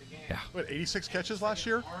 Yeah. What, 86 catches last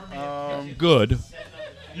year? Good.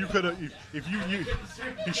 You could have. If you.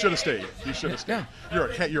 He should have stayed. He should have stayed.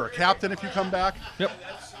 Yeah. You're a captain if you come back. Yep.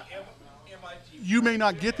 You may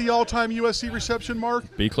not get the all-time USC reception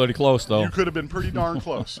mark. Be pretty close, though. You could have been pretty darn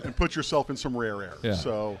close and put yourself in some rare air. Yeah.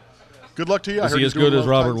 So, good luck to you. Is he as good as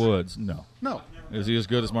Robert Woods? No. No. Is he as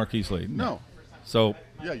good as Marquise Lee? No. So.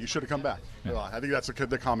 Yeah, you should have come back. Yeah. I think that's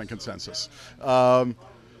the common consensus. A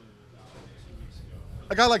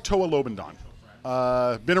guy like Toa Lobendon,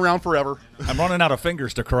 been around forever. I'm running out of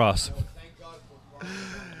fingers to cross.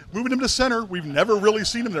 Moving him to center, we've never really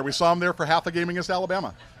seen him there. We saw him there for half a game against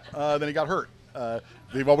Alabama. Then he got hurt.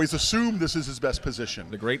 They've always assumed this is his best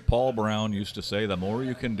position. The great Paul Brown used to say, the more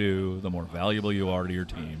you can do, the more valuable you are to your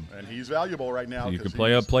team. And he's valuable right now. You can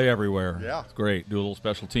play everywhere. Yeah. It's great. Do a little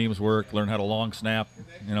special teams work, learn how to long snap,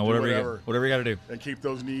 whatever you got to do. And keep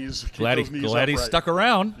those knees Glad he stuck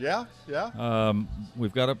around. Yeah, yeah.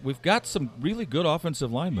 We've got some really good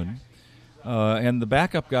offensive linemen. And the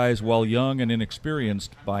backup guys, while young and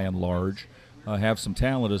inexperienced by and large, have some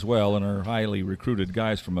talent as well and are highly recruited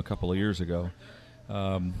guys from a couple of years ago.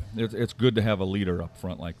 It's good to have a leader up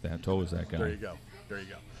front like that. Toe is that guy. There you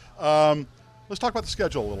go. Let's talk about the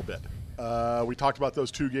schedule a little bit. We talked about those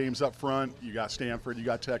two games up front. You got Stanford, you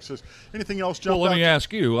got Texas. Anything else jump out? Well, let me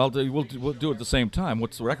ask you. We'll do it at the same time.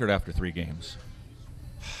 What's the record after 3 games?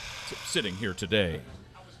 Sitting here today.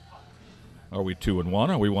 Are we 2-1?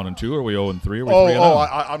 Are we 1-2? Are we 0-3? Are we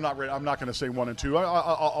 3-0? I'm not ready. I'm not going to say 1-2.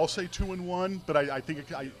 I'll say 2-1. But I think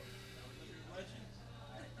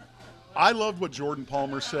I loved what Jordan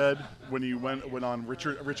Palmer said when he went on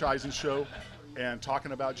Rich Eisen's show and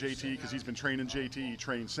talking about JT because he's been training JT. He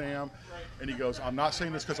trained Sam, and he goes, "I'm not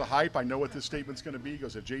saying this because of hype. I know what this statement's going to be." He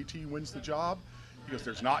goes, "If JT wins the job, he goes,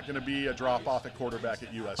 there's not going to be a drop off at quarterback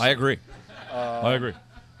at USC." I agree. I agree.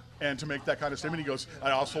 And to make that kind of statement, he goes,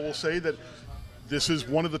 I also will say that this is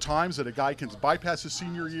one of the times that a guy can bypass his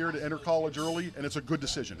senior year to enter college early, and it's a good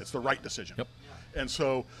decision. It's the right decision. Yep. And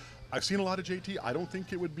so I've seen a lot of JT. I don't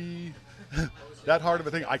think it would be that hard of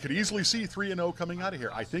a thing. I could easily see 3-0 coming out of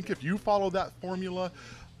here. I think if you follow that formula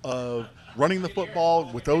of running the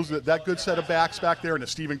football with that good set of backs back there, and if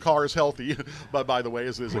Stephen Carr is healthy, but by the way,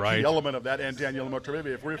 is a key element of that, and Daniel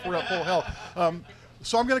Motorbibi, if we're at full health.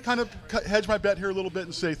 So I'm going to kind of hedge my bet here a little bit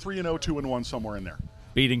and say 3-0, 2-1, somewhere in there.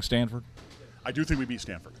 Beating Stanford? I do think we beat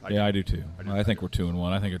Stanford. I do too. I think we're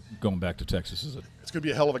 2-1. I think going back to Texas is it's going to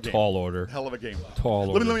be a hell of a game. Tall order. Hell of a game.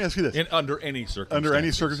 Tall order. Let me ask you this. Under any circumstance. Under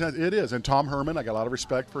any circumstance, it is. And Tom Herman, I got a lot of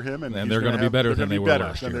respect for him. And they're going to be better than they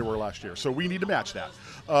were last year. So we need to match that.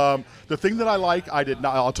 The thing that I like,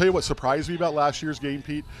 I'll tell you what surprised me about last year's game,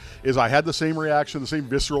 Pete, is I had the same reaction, the same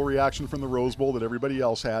visceral reaction from the Rose Bowl that everybody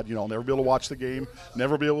else had. I'll never be able to watch the game,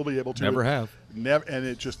 never be able to. Never have. And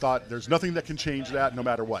it just thought there's nothing that can change that no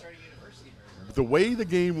matter what. The way the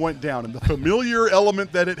game went down and the familiar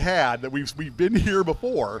element that it had, that we've been here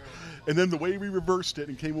before, and then the way we reversed it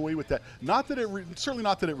and came away with that. Certainly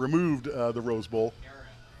not that it removed the Rose Bowl.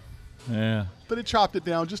 Yeah. But it chopped it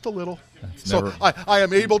down just a little. I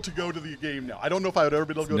am able to go to the game now. I don't know if I would ever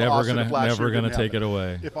be able to go to Austin if last year never going to take happen. it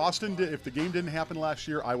away. If the game didn't happen last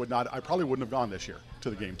year, I probably wouldn't have gone this year to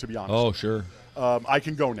the game, to be honest. Oh, sure. I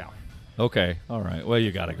can go now. Okay. All right. Well,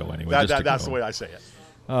 you got to go anyway. That's the way I say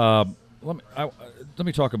it. let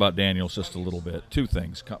me talk about Daniels just a little bit. Two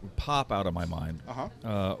things pop out of my mind.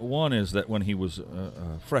 One is that when he was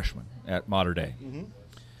a freshman at Mater Dei,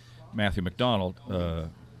 Matthew McDonald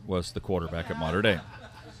was the quarterback at Mater Dei,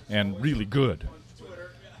 and really good.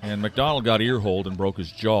 And McDonald got earholed and broke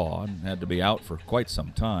his jaw and had to be out for quite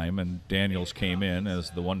some time, and Daniels came in as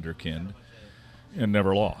the wonderkind and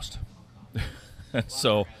never lost. And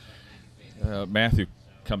so Matthew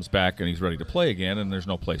comes back and he's ready to play again, and there's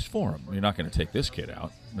no place for him. You're not going to take this kid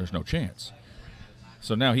out. There's no chance.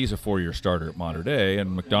 So now he's a 4-year starter at Mater Dei,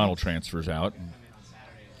 and McDonald transfers out and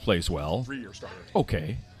plays well. 3-year starter.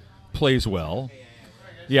 Okay. Plays well.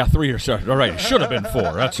 Yeah, 3-year starter. All right. It should have been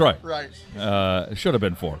 4. That's right. Right. It should have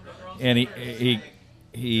been 4. And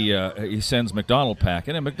he sends McDonald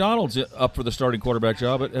packing, and McDonald's up for the starting quarterback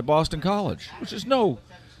job at Boston College, which is no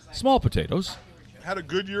small potatoes. Had a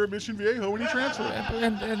good year at Mission Viejo when he transferred.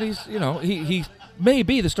 And he's, he may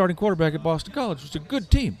be the starting quarterback at Boston College. It's a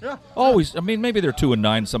good team. Yeah. Always. I mean, maybe they're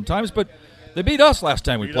 2-9 sometimes, but they beat us last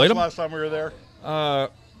time we played them. Last time we were there.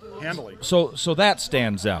 Handily. So that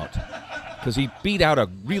stands out because he beat out a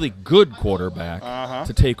really good quarterback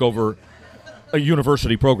to take over a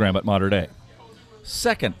university program at Mater Dei.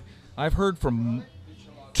 Second, I've heard from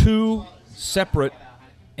 2 separate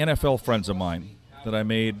NFL friends of mine that I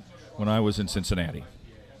made when I was in Cincinnati.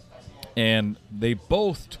 And they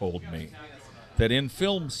both told me that in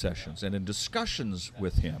film sessions and in discussions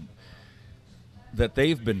with him that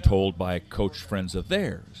they've been told by coach friends of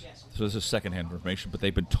theirs, so this is secondhand information, but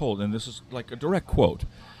they've been told, and this is like a direct quote,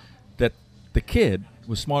 that the kid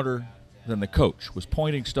was smarter than the coach, was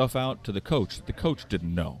pointing stuff out to the coach that the coach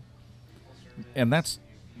didn't know. And that's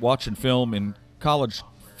watching film in college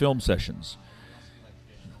film sessions.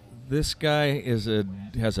 This guy has a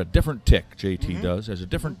different tick. JT does has a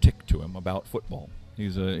different tick to him about football. I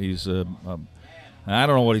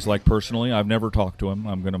don't know what he's like personally. I've never talked to him.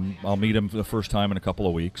 I'll meet him for the first time in a couple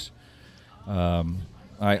of weeks.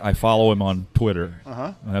 I follow him on Twitter.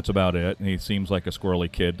 And that's about it. And he seems like a squirrely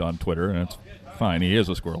kid on Twitter, and it's fine. He is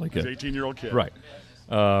a squirrely kid. He's an 18-year-old kid. Right.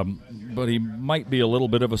 But he might be a little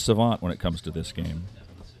bit of a savant when it comes to this game.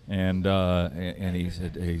 And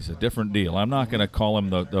he's a different deal. I'm not going to call him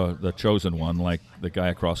the chosen one like the guy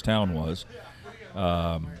across town was,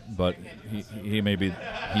 but he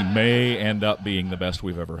may end up being the best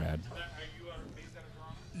we've ever had.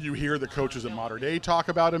 You hear the coaches at Mater Dei talk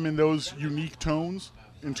about him in those unique tones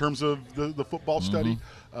in terms of the football study.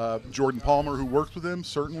 Jordan Palmer, who works with him,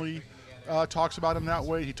 certainly talks about him that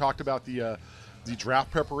way. He talked about the draft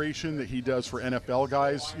preparation that he does for NFL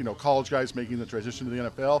guys, college guys making the transition to the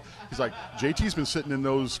NFL. He's like, JT's been sitting in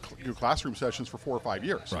those classroom sessions for 4 or 5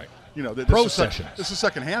 years. Right. Pro sessions. This is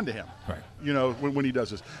secondhand to him. Right. When he does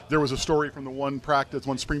this. There was a story from the one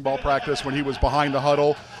spring ball practice when he was behind the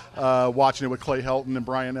huddle, watching it with Clay Helton and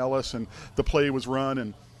Brian Ellis, and the play was run,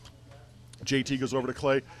 and JT goes over to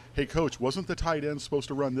Clay, "Hey, coach, wasn't the tight end supposed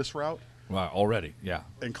to run this route?" Wow, already, yeah.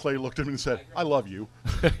 And Clay looked at him and said, "I love you."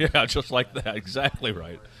 Yeah, just like that. Exactly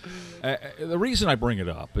right. The reason I bring it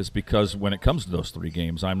up is because when it comes to those 3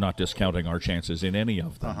 games, I'm not discounting our chances in any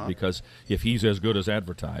of them. Because if he's as good as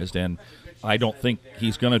advertised, and I don't think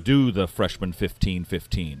he's going to do the freshman 15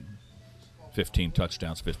 touchdowns,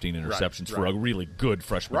 15 interceptions for a really good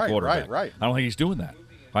freshman quarterback. Right. I don't think he's doing that.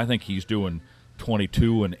 I think he's doing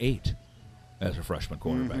 22 and 8. As a freshman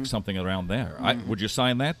quarterback, something around there. Would you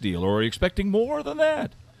sign that deal, or are you expecting more than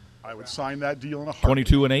that? I would sign that deal in a heartbeat.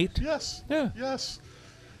 22 and 8? Yes. Yeah. Yes.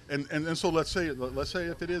 And so let's say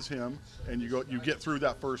if it is him, and you get through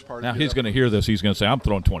that first part. Now he's going to hear this. He's going to say, "I'm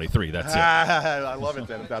throwing 23." That's it. I love it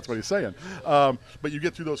then if that's what he's saying. But you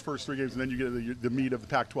get through those first 3 games, and then you get the meat of the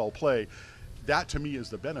Pac-12 play. That to me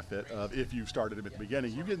is the benefit of if you started him at the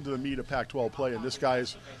beginning. You get into the meat of Pac-12 play, and this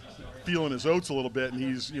guy's feeling his oats a little bit, and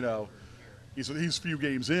he's He's few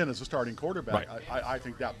games in as a starting quarterback. Right. I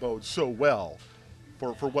think that bodes so well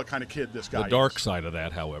for what kind of kid this guy is. The dark side of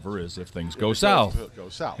that, however, is if things go south.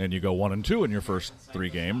 And you go 1-2 in your first 3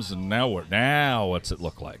 games, and now what's it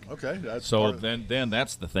look like? Okay. Then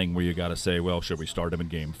that's the thing where you got to say, well, should we start him in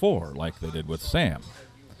game 4 like they did with Sam?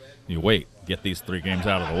 You wait, get these 3 games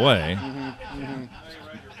out of the way.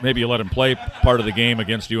 Maybe you let him play part of the game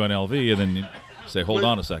against UNLV, and then you say, hold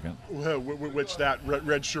on a second. Which that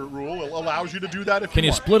red shirt rule allows you to do that if Can you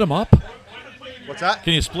want. split them up? What's that?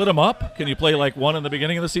 Can you split them up? Can you play like one in the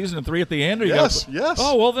beginning of the season and 3 at the end? Or Yes.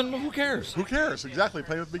 Oh, well, then who cares? Who cares? Exactly.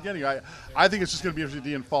 Play at the beginning. I think it's just going to be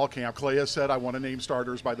interesting in fall camp. Clay has said I want to name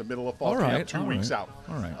starters by the middle of fall camp, 2 weeks out.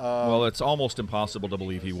 All right. Well, it's almost impossible to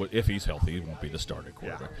believe if he's healthy, he won't be the starting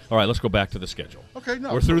quarterback. Yeah. All right, let's go back to the schedule. Okay,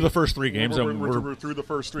 no. We're through the first 3 games. We're through the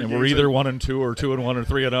first 3 games. And we're either 1-2 or 2-1 or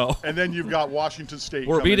 3-0. And then you've got Washington State.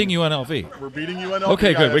 We're beating UNLV. We're beating UNLV.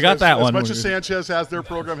 Okay, good. We got that one. As much as Sanchez has their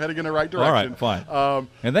program heading in the right direction. All right, fine.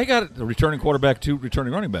 And they got the returning quarterback, 2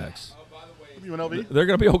 returning running backs. UNLV? They're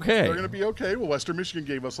going to be okay. They're going to be okay. Well, Western Michigan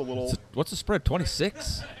gave us a little. What's the spread?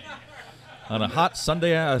 26 on a hot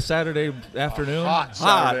Saturday afternoon. Hot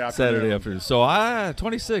Saturday afternoon. So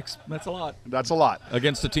 26. That's a lot. That's a lot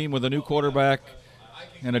against a team with a new quarterback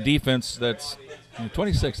and a defense that's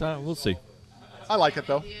 26. We'll see. I like it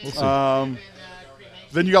though. We'll see.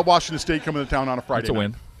 Then you got Washington State coming to town on a Friday. That's a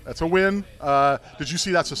win. That's a win. Did you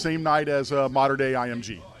see that's the same night as Modern Day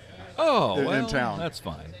IMG? In town. That's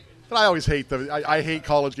fine. But I always hate I hate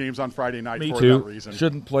college games on Friday night Me for too. that reason.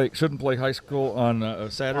 Shouldn't play high school on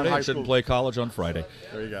Saturday. Shouldn't play college on Friday.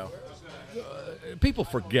 There you go. People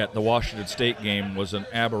forget the Washington State game was an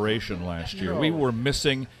aberration last year. No. We were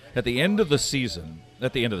missing at the end of the season.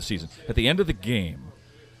 At the end of the game,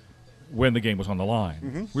 when the game was on the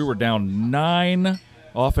line, we were down 9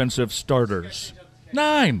 offensive starters.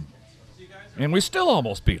 9, and we still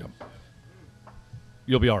almost beat them.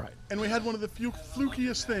 You'll be all right. And we had one of the few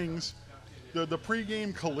flukiest things, the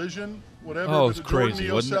pregame collision, whatever. Oh, with it's Jordan crazy,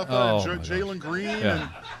 wasn't it? and Jalen Green. Yeah. And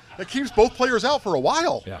that keeps both players out for a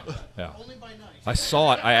while. Yeah. I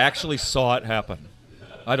saw it. I actually saw it happen.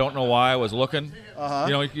 I don't know why I was looking.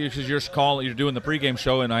 Because you're doing the pregame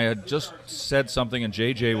show, and I had just said something, and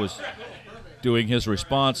JJ was doing his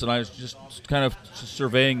response, and I was just kind of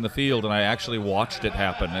surveying the field, and I actually watched it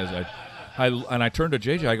happen as I turned to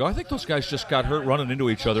JJ. I go, I think those guys just got hurt running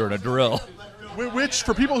into each other in a drill. Which,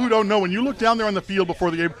 for people who don't know, when you look down there on the field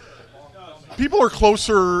before the game, people are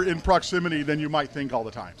closer in proximity than you might think all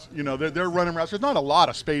the times. They're running around. There's not a lot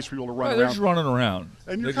of space for people to run around. They're just running around.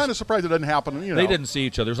 And you're kind of surprised it doesn't happen. They didn't see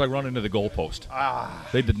each other. It was like running into the goalpost.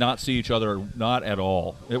 They did not see each other, not at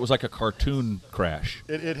all. It was like a cartoon crash.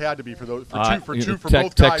 It had to be for both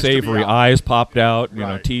Tex guys. Avery, eyes popped out,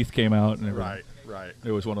 teeth came out. And right.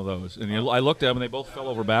 It was one of those. And I looked at them, and they both fell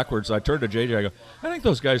over backwards. I turned to JJ. I go, I think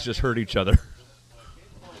those guys just hurt each other.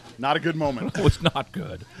 Not a good moment. It was not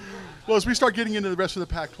good. Well, as we start getting into the rest of the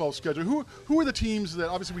Pac-12 schedule, who are the teams that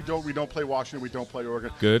obviously we don't play Washington, we don't play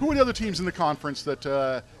Oregon. Good. Who are the other teams in the conference that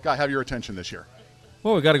have your attention this year?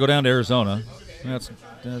 Well, we got to go down to Arizona. That's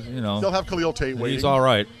They'll have Khalil Tate waiting. He's all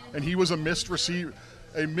right. And he was a missed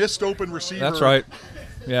open receiver. That's right.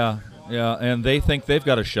 Yeah. And they think they've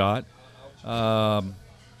got a shot.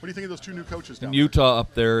 What do you think of those 2 new coaches down Utah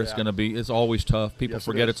up there is going to be. It's always tough. People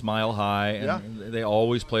forget it it's Mile High, and they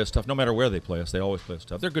always play us tough. No matter where they play us, they always play us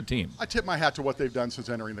tough. They're a good team. I tip my hat to what they've done since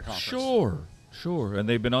entering the conference. Sure. And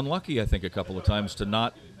they've been unlucky, I think, a couple of times to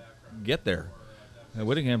not get there.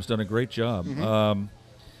 Whittingham's done a great job. I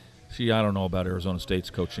don't know about Arizona State's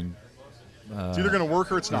coaching. It's either going to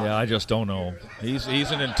work or it's not. Yeah, I just don't know. He's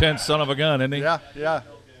an intense son of a gun, isn't he? Yeah.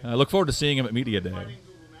 I look forward to seeing him at Media Day.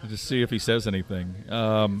 Just see if he says anything.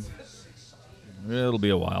 It'll be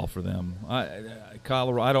a while for them.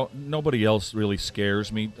 Colorado. Nobody else really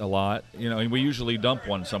scares me a lot. And we usually dump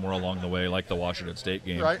one somewhere along the way, like the Washington State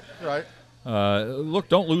game. Right. Look,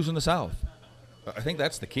 don't lose in the South. I think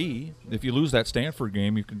that's the key. If you lose that Stanford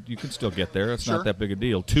game, you can still get there. It's not that big a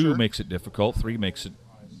deal. 2 makes it difficult. 3 makes it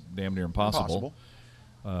damn near impossible.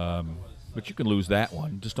 But you can lose that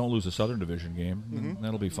one. Just don't lose the Southern Division game.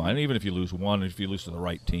 That'll be fine. Even if you lose one, if you lose to the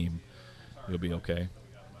right team, you'll be okay.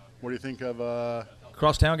 What do you think of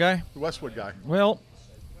Crosstown guy? The Westwood guy. Well,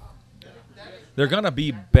 they're going to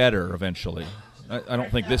be better eventually. I don't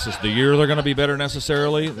think this is the year they're going to be better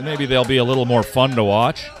necessarily. Maybe they'll be a little more fun to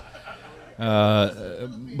watch.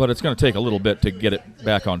 But it's going to take a little bit to get it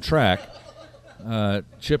back on track.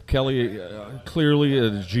 Chip Kelly, clearly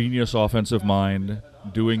a genius offensive mind,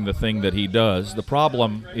 doing the thing that he does. The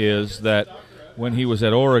problem is that when he was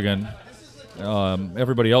at Oregon,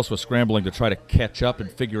 everybody else was scrambling to try to catch up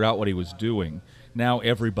and figure out what he was doing. Now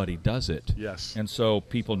everybody does it. Yes. And so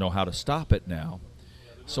people know how to stop it now.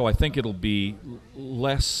 So I think it'll be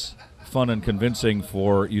less fun and convincing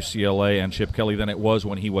for UCLA and Chip Kelly than it was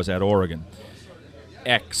when he was at Oregon,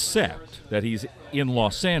 except that he's in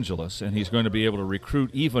Los Angeles and he's going to be able to recruit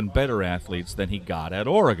even better athletes than he got at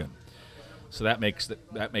Oregon. So that makes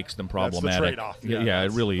them problematic. That's the trade-off. Yeah,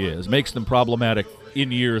 it really is. Makes them problematic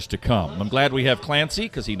in years to come. I'm glad we have Clancy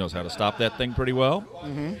because he knows how to stop that thing pretty well.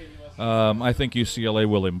 I think UCLA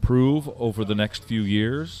will improve over the next few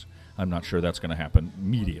years. I'm not sure that's going to happen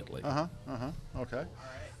immediately. Okay.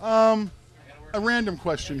 A random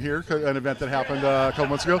question here, an event that happened a couple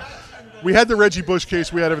months ago. We had the Reggie Bush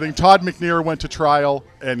case. We had everything. Todd McNair went to trial,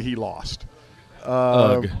 and he lost.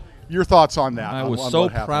 Your thoughts on that? I was so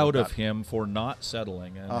proud of him for not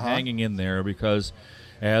settling and hanging in there because,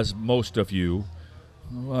 as most of you,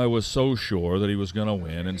 I was so sure that he was going to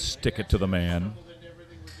win and stick it to the man.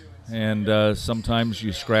 And sometimes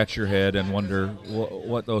you scratch your head and wonder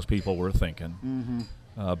what those people were thinking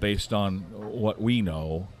based on what we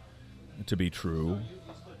know to be true.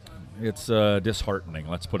 It's disheartening,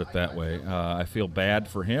 let's put it that way. I feel bad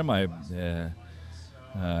for him. I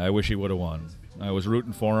wish he would have won. I was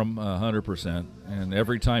rooting for him 100%. And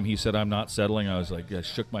every time he said, I'm not settling, I was like, I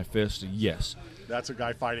shook my fist, yes. That's a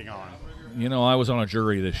guy fighting on. You know, I was on a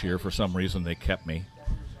jury this year. For some reason, they kept me.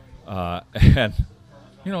 And,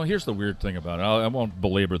 you know, here's the weird thing about it. I won't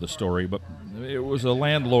belabor the story, but it was a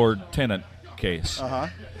landlord-tenant case.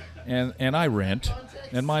 And I rent,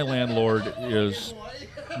 and my landlord is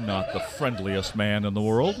not the friendliest man in the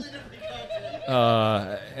world.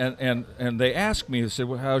 And they asked me, they said,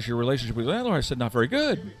 well, how's your relationship with the landlord? I said, not very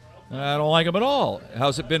good. I don't like him at all.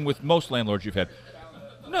 How's it been with most landlords you've had?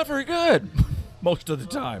 Not very good, most of the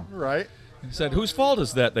time. Right. He said, whose fault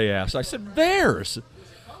is that, they asked. I said, theirs.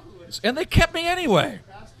 And they kept me anyway.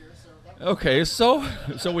 Okay, so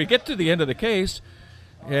we get to the end of the case,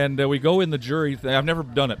 and we go in the jury. I've never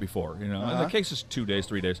done it before, you know. The case is 2 days,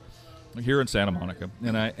 3 days. Here in Santa Monica,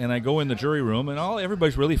 and I go in the jury room, and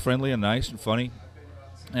everybody's really friendly and nice and funny,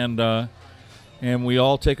 and we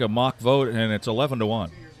all take a mock vote, and it's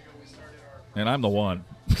 11-1, and I'm the one.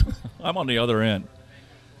 I'm on the other end.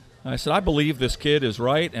 I said, I believe this kid is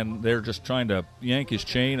right, and they're just trying to yank his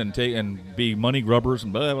chain and be money grubbers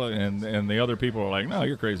and blah, blah, and the other people are like, no,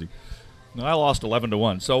 you're crazy. No, I lost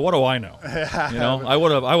 11-1. So what do I know? You know, I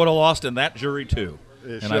would have lost in that jury too.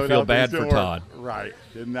 And I feel bad for Todd. Right.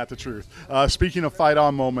 Isn't that the truth? Speaking of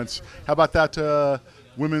fight-on moments, how about that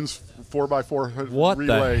women's 4x4 relay? What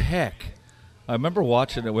the heck? I remember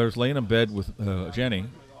watching it. I was laying in bed with Jenny.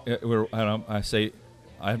 I say,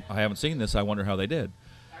 I haven't seen this. I wonder how they did.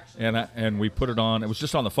 And we put it on. It was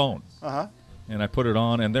just on the phone. And I put it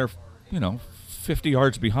on, and they're, 50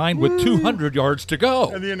 yards behind with 200 yards to go.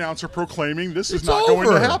 And the announcer proclaiming, this is not going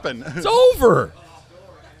to happen. It's over.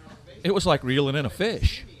 It was like reeling in a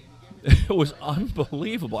fish. It was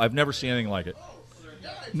unbelievable. I've never seen anything like it.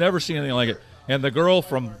 Never seen anything like it. And the girl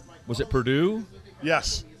from, was it Purdue?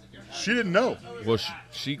 Yes. She didn't know. Well,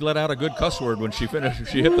 she let out a good cuss word when she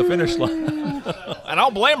finished. She hit the finish line. And I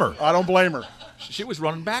don't blame her. I don't blame her. She was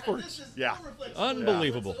running backwards. Yeah.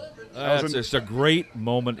 Unbelievable. That's just a great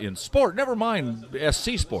moment in sport. Never mind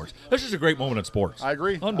SC sports. That's just a great moment in sports. I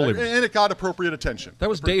agree. Unbelievable. And it got appropriate attention. That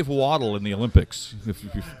was Dave Waddle in the Olympics.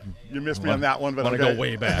 You missed me on that one, but I want to go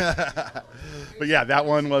way back. But yeah, that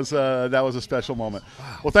one was a special moment.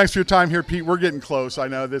 Wow. Well, thanks for your time here, Pete. We're getting close. I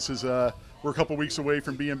know this is we're a couple weeks away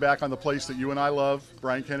from being back on the place that you and I love,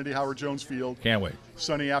 Brian Kennedy, Howard Jones Field. Can't wait.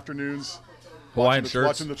 Sunny afternoons. Hawaiian shirts.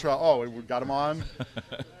 Watching the trial. Oh, we got them on.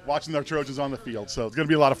 Watching their Trojans on the field. So it's going to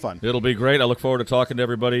be a lot of fun. It'll be great. I look forward to talking to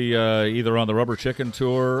everybody either on the Rubber Chicken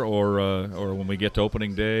Tour or when we get to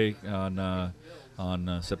opening day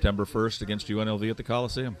on September 1st against UNLV at the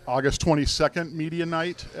Coliseum. August 22nd, media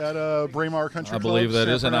night at Braemar Country Club. I believe that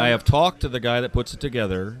is, and I have talked to the guy that puts it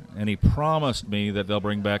together, and he promised me that they'll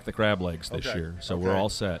bring back the crab legs this year. So we're all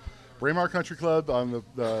set. Braemar Country Club on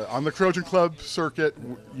the Trojan Club circuit,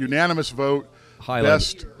 unanimous vote.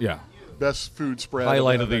 Highlight, best food spread.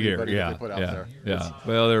 Highlight of the year, yeah.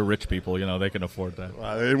 Well, they're rich people, they can afford that.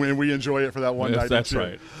 And we enjoy it for that one night. That's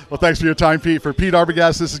right. Well, thanks for your time, Pete. For Pete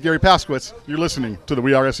Arbogast, this is Garry Paskwietz. You're listening to the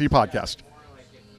WeAreSC Podcast.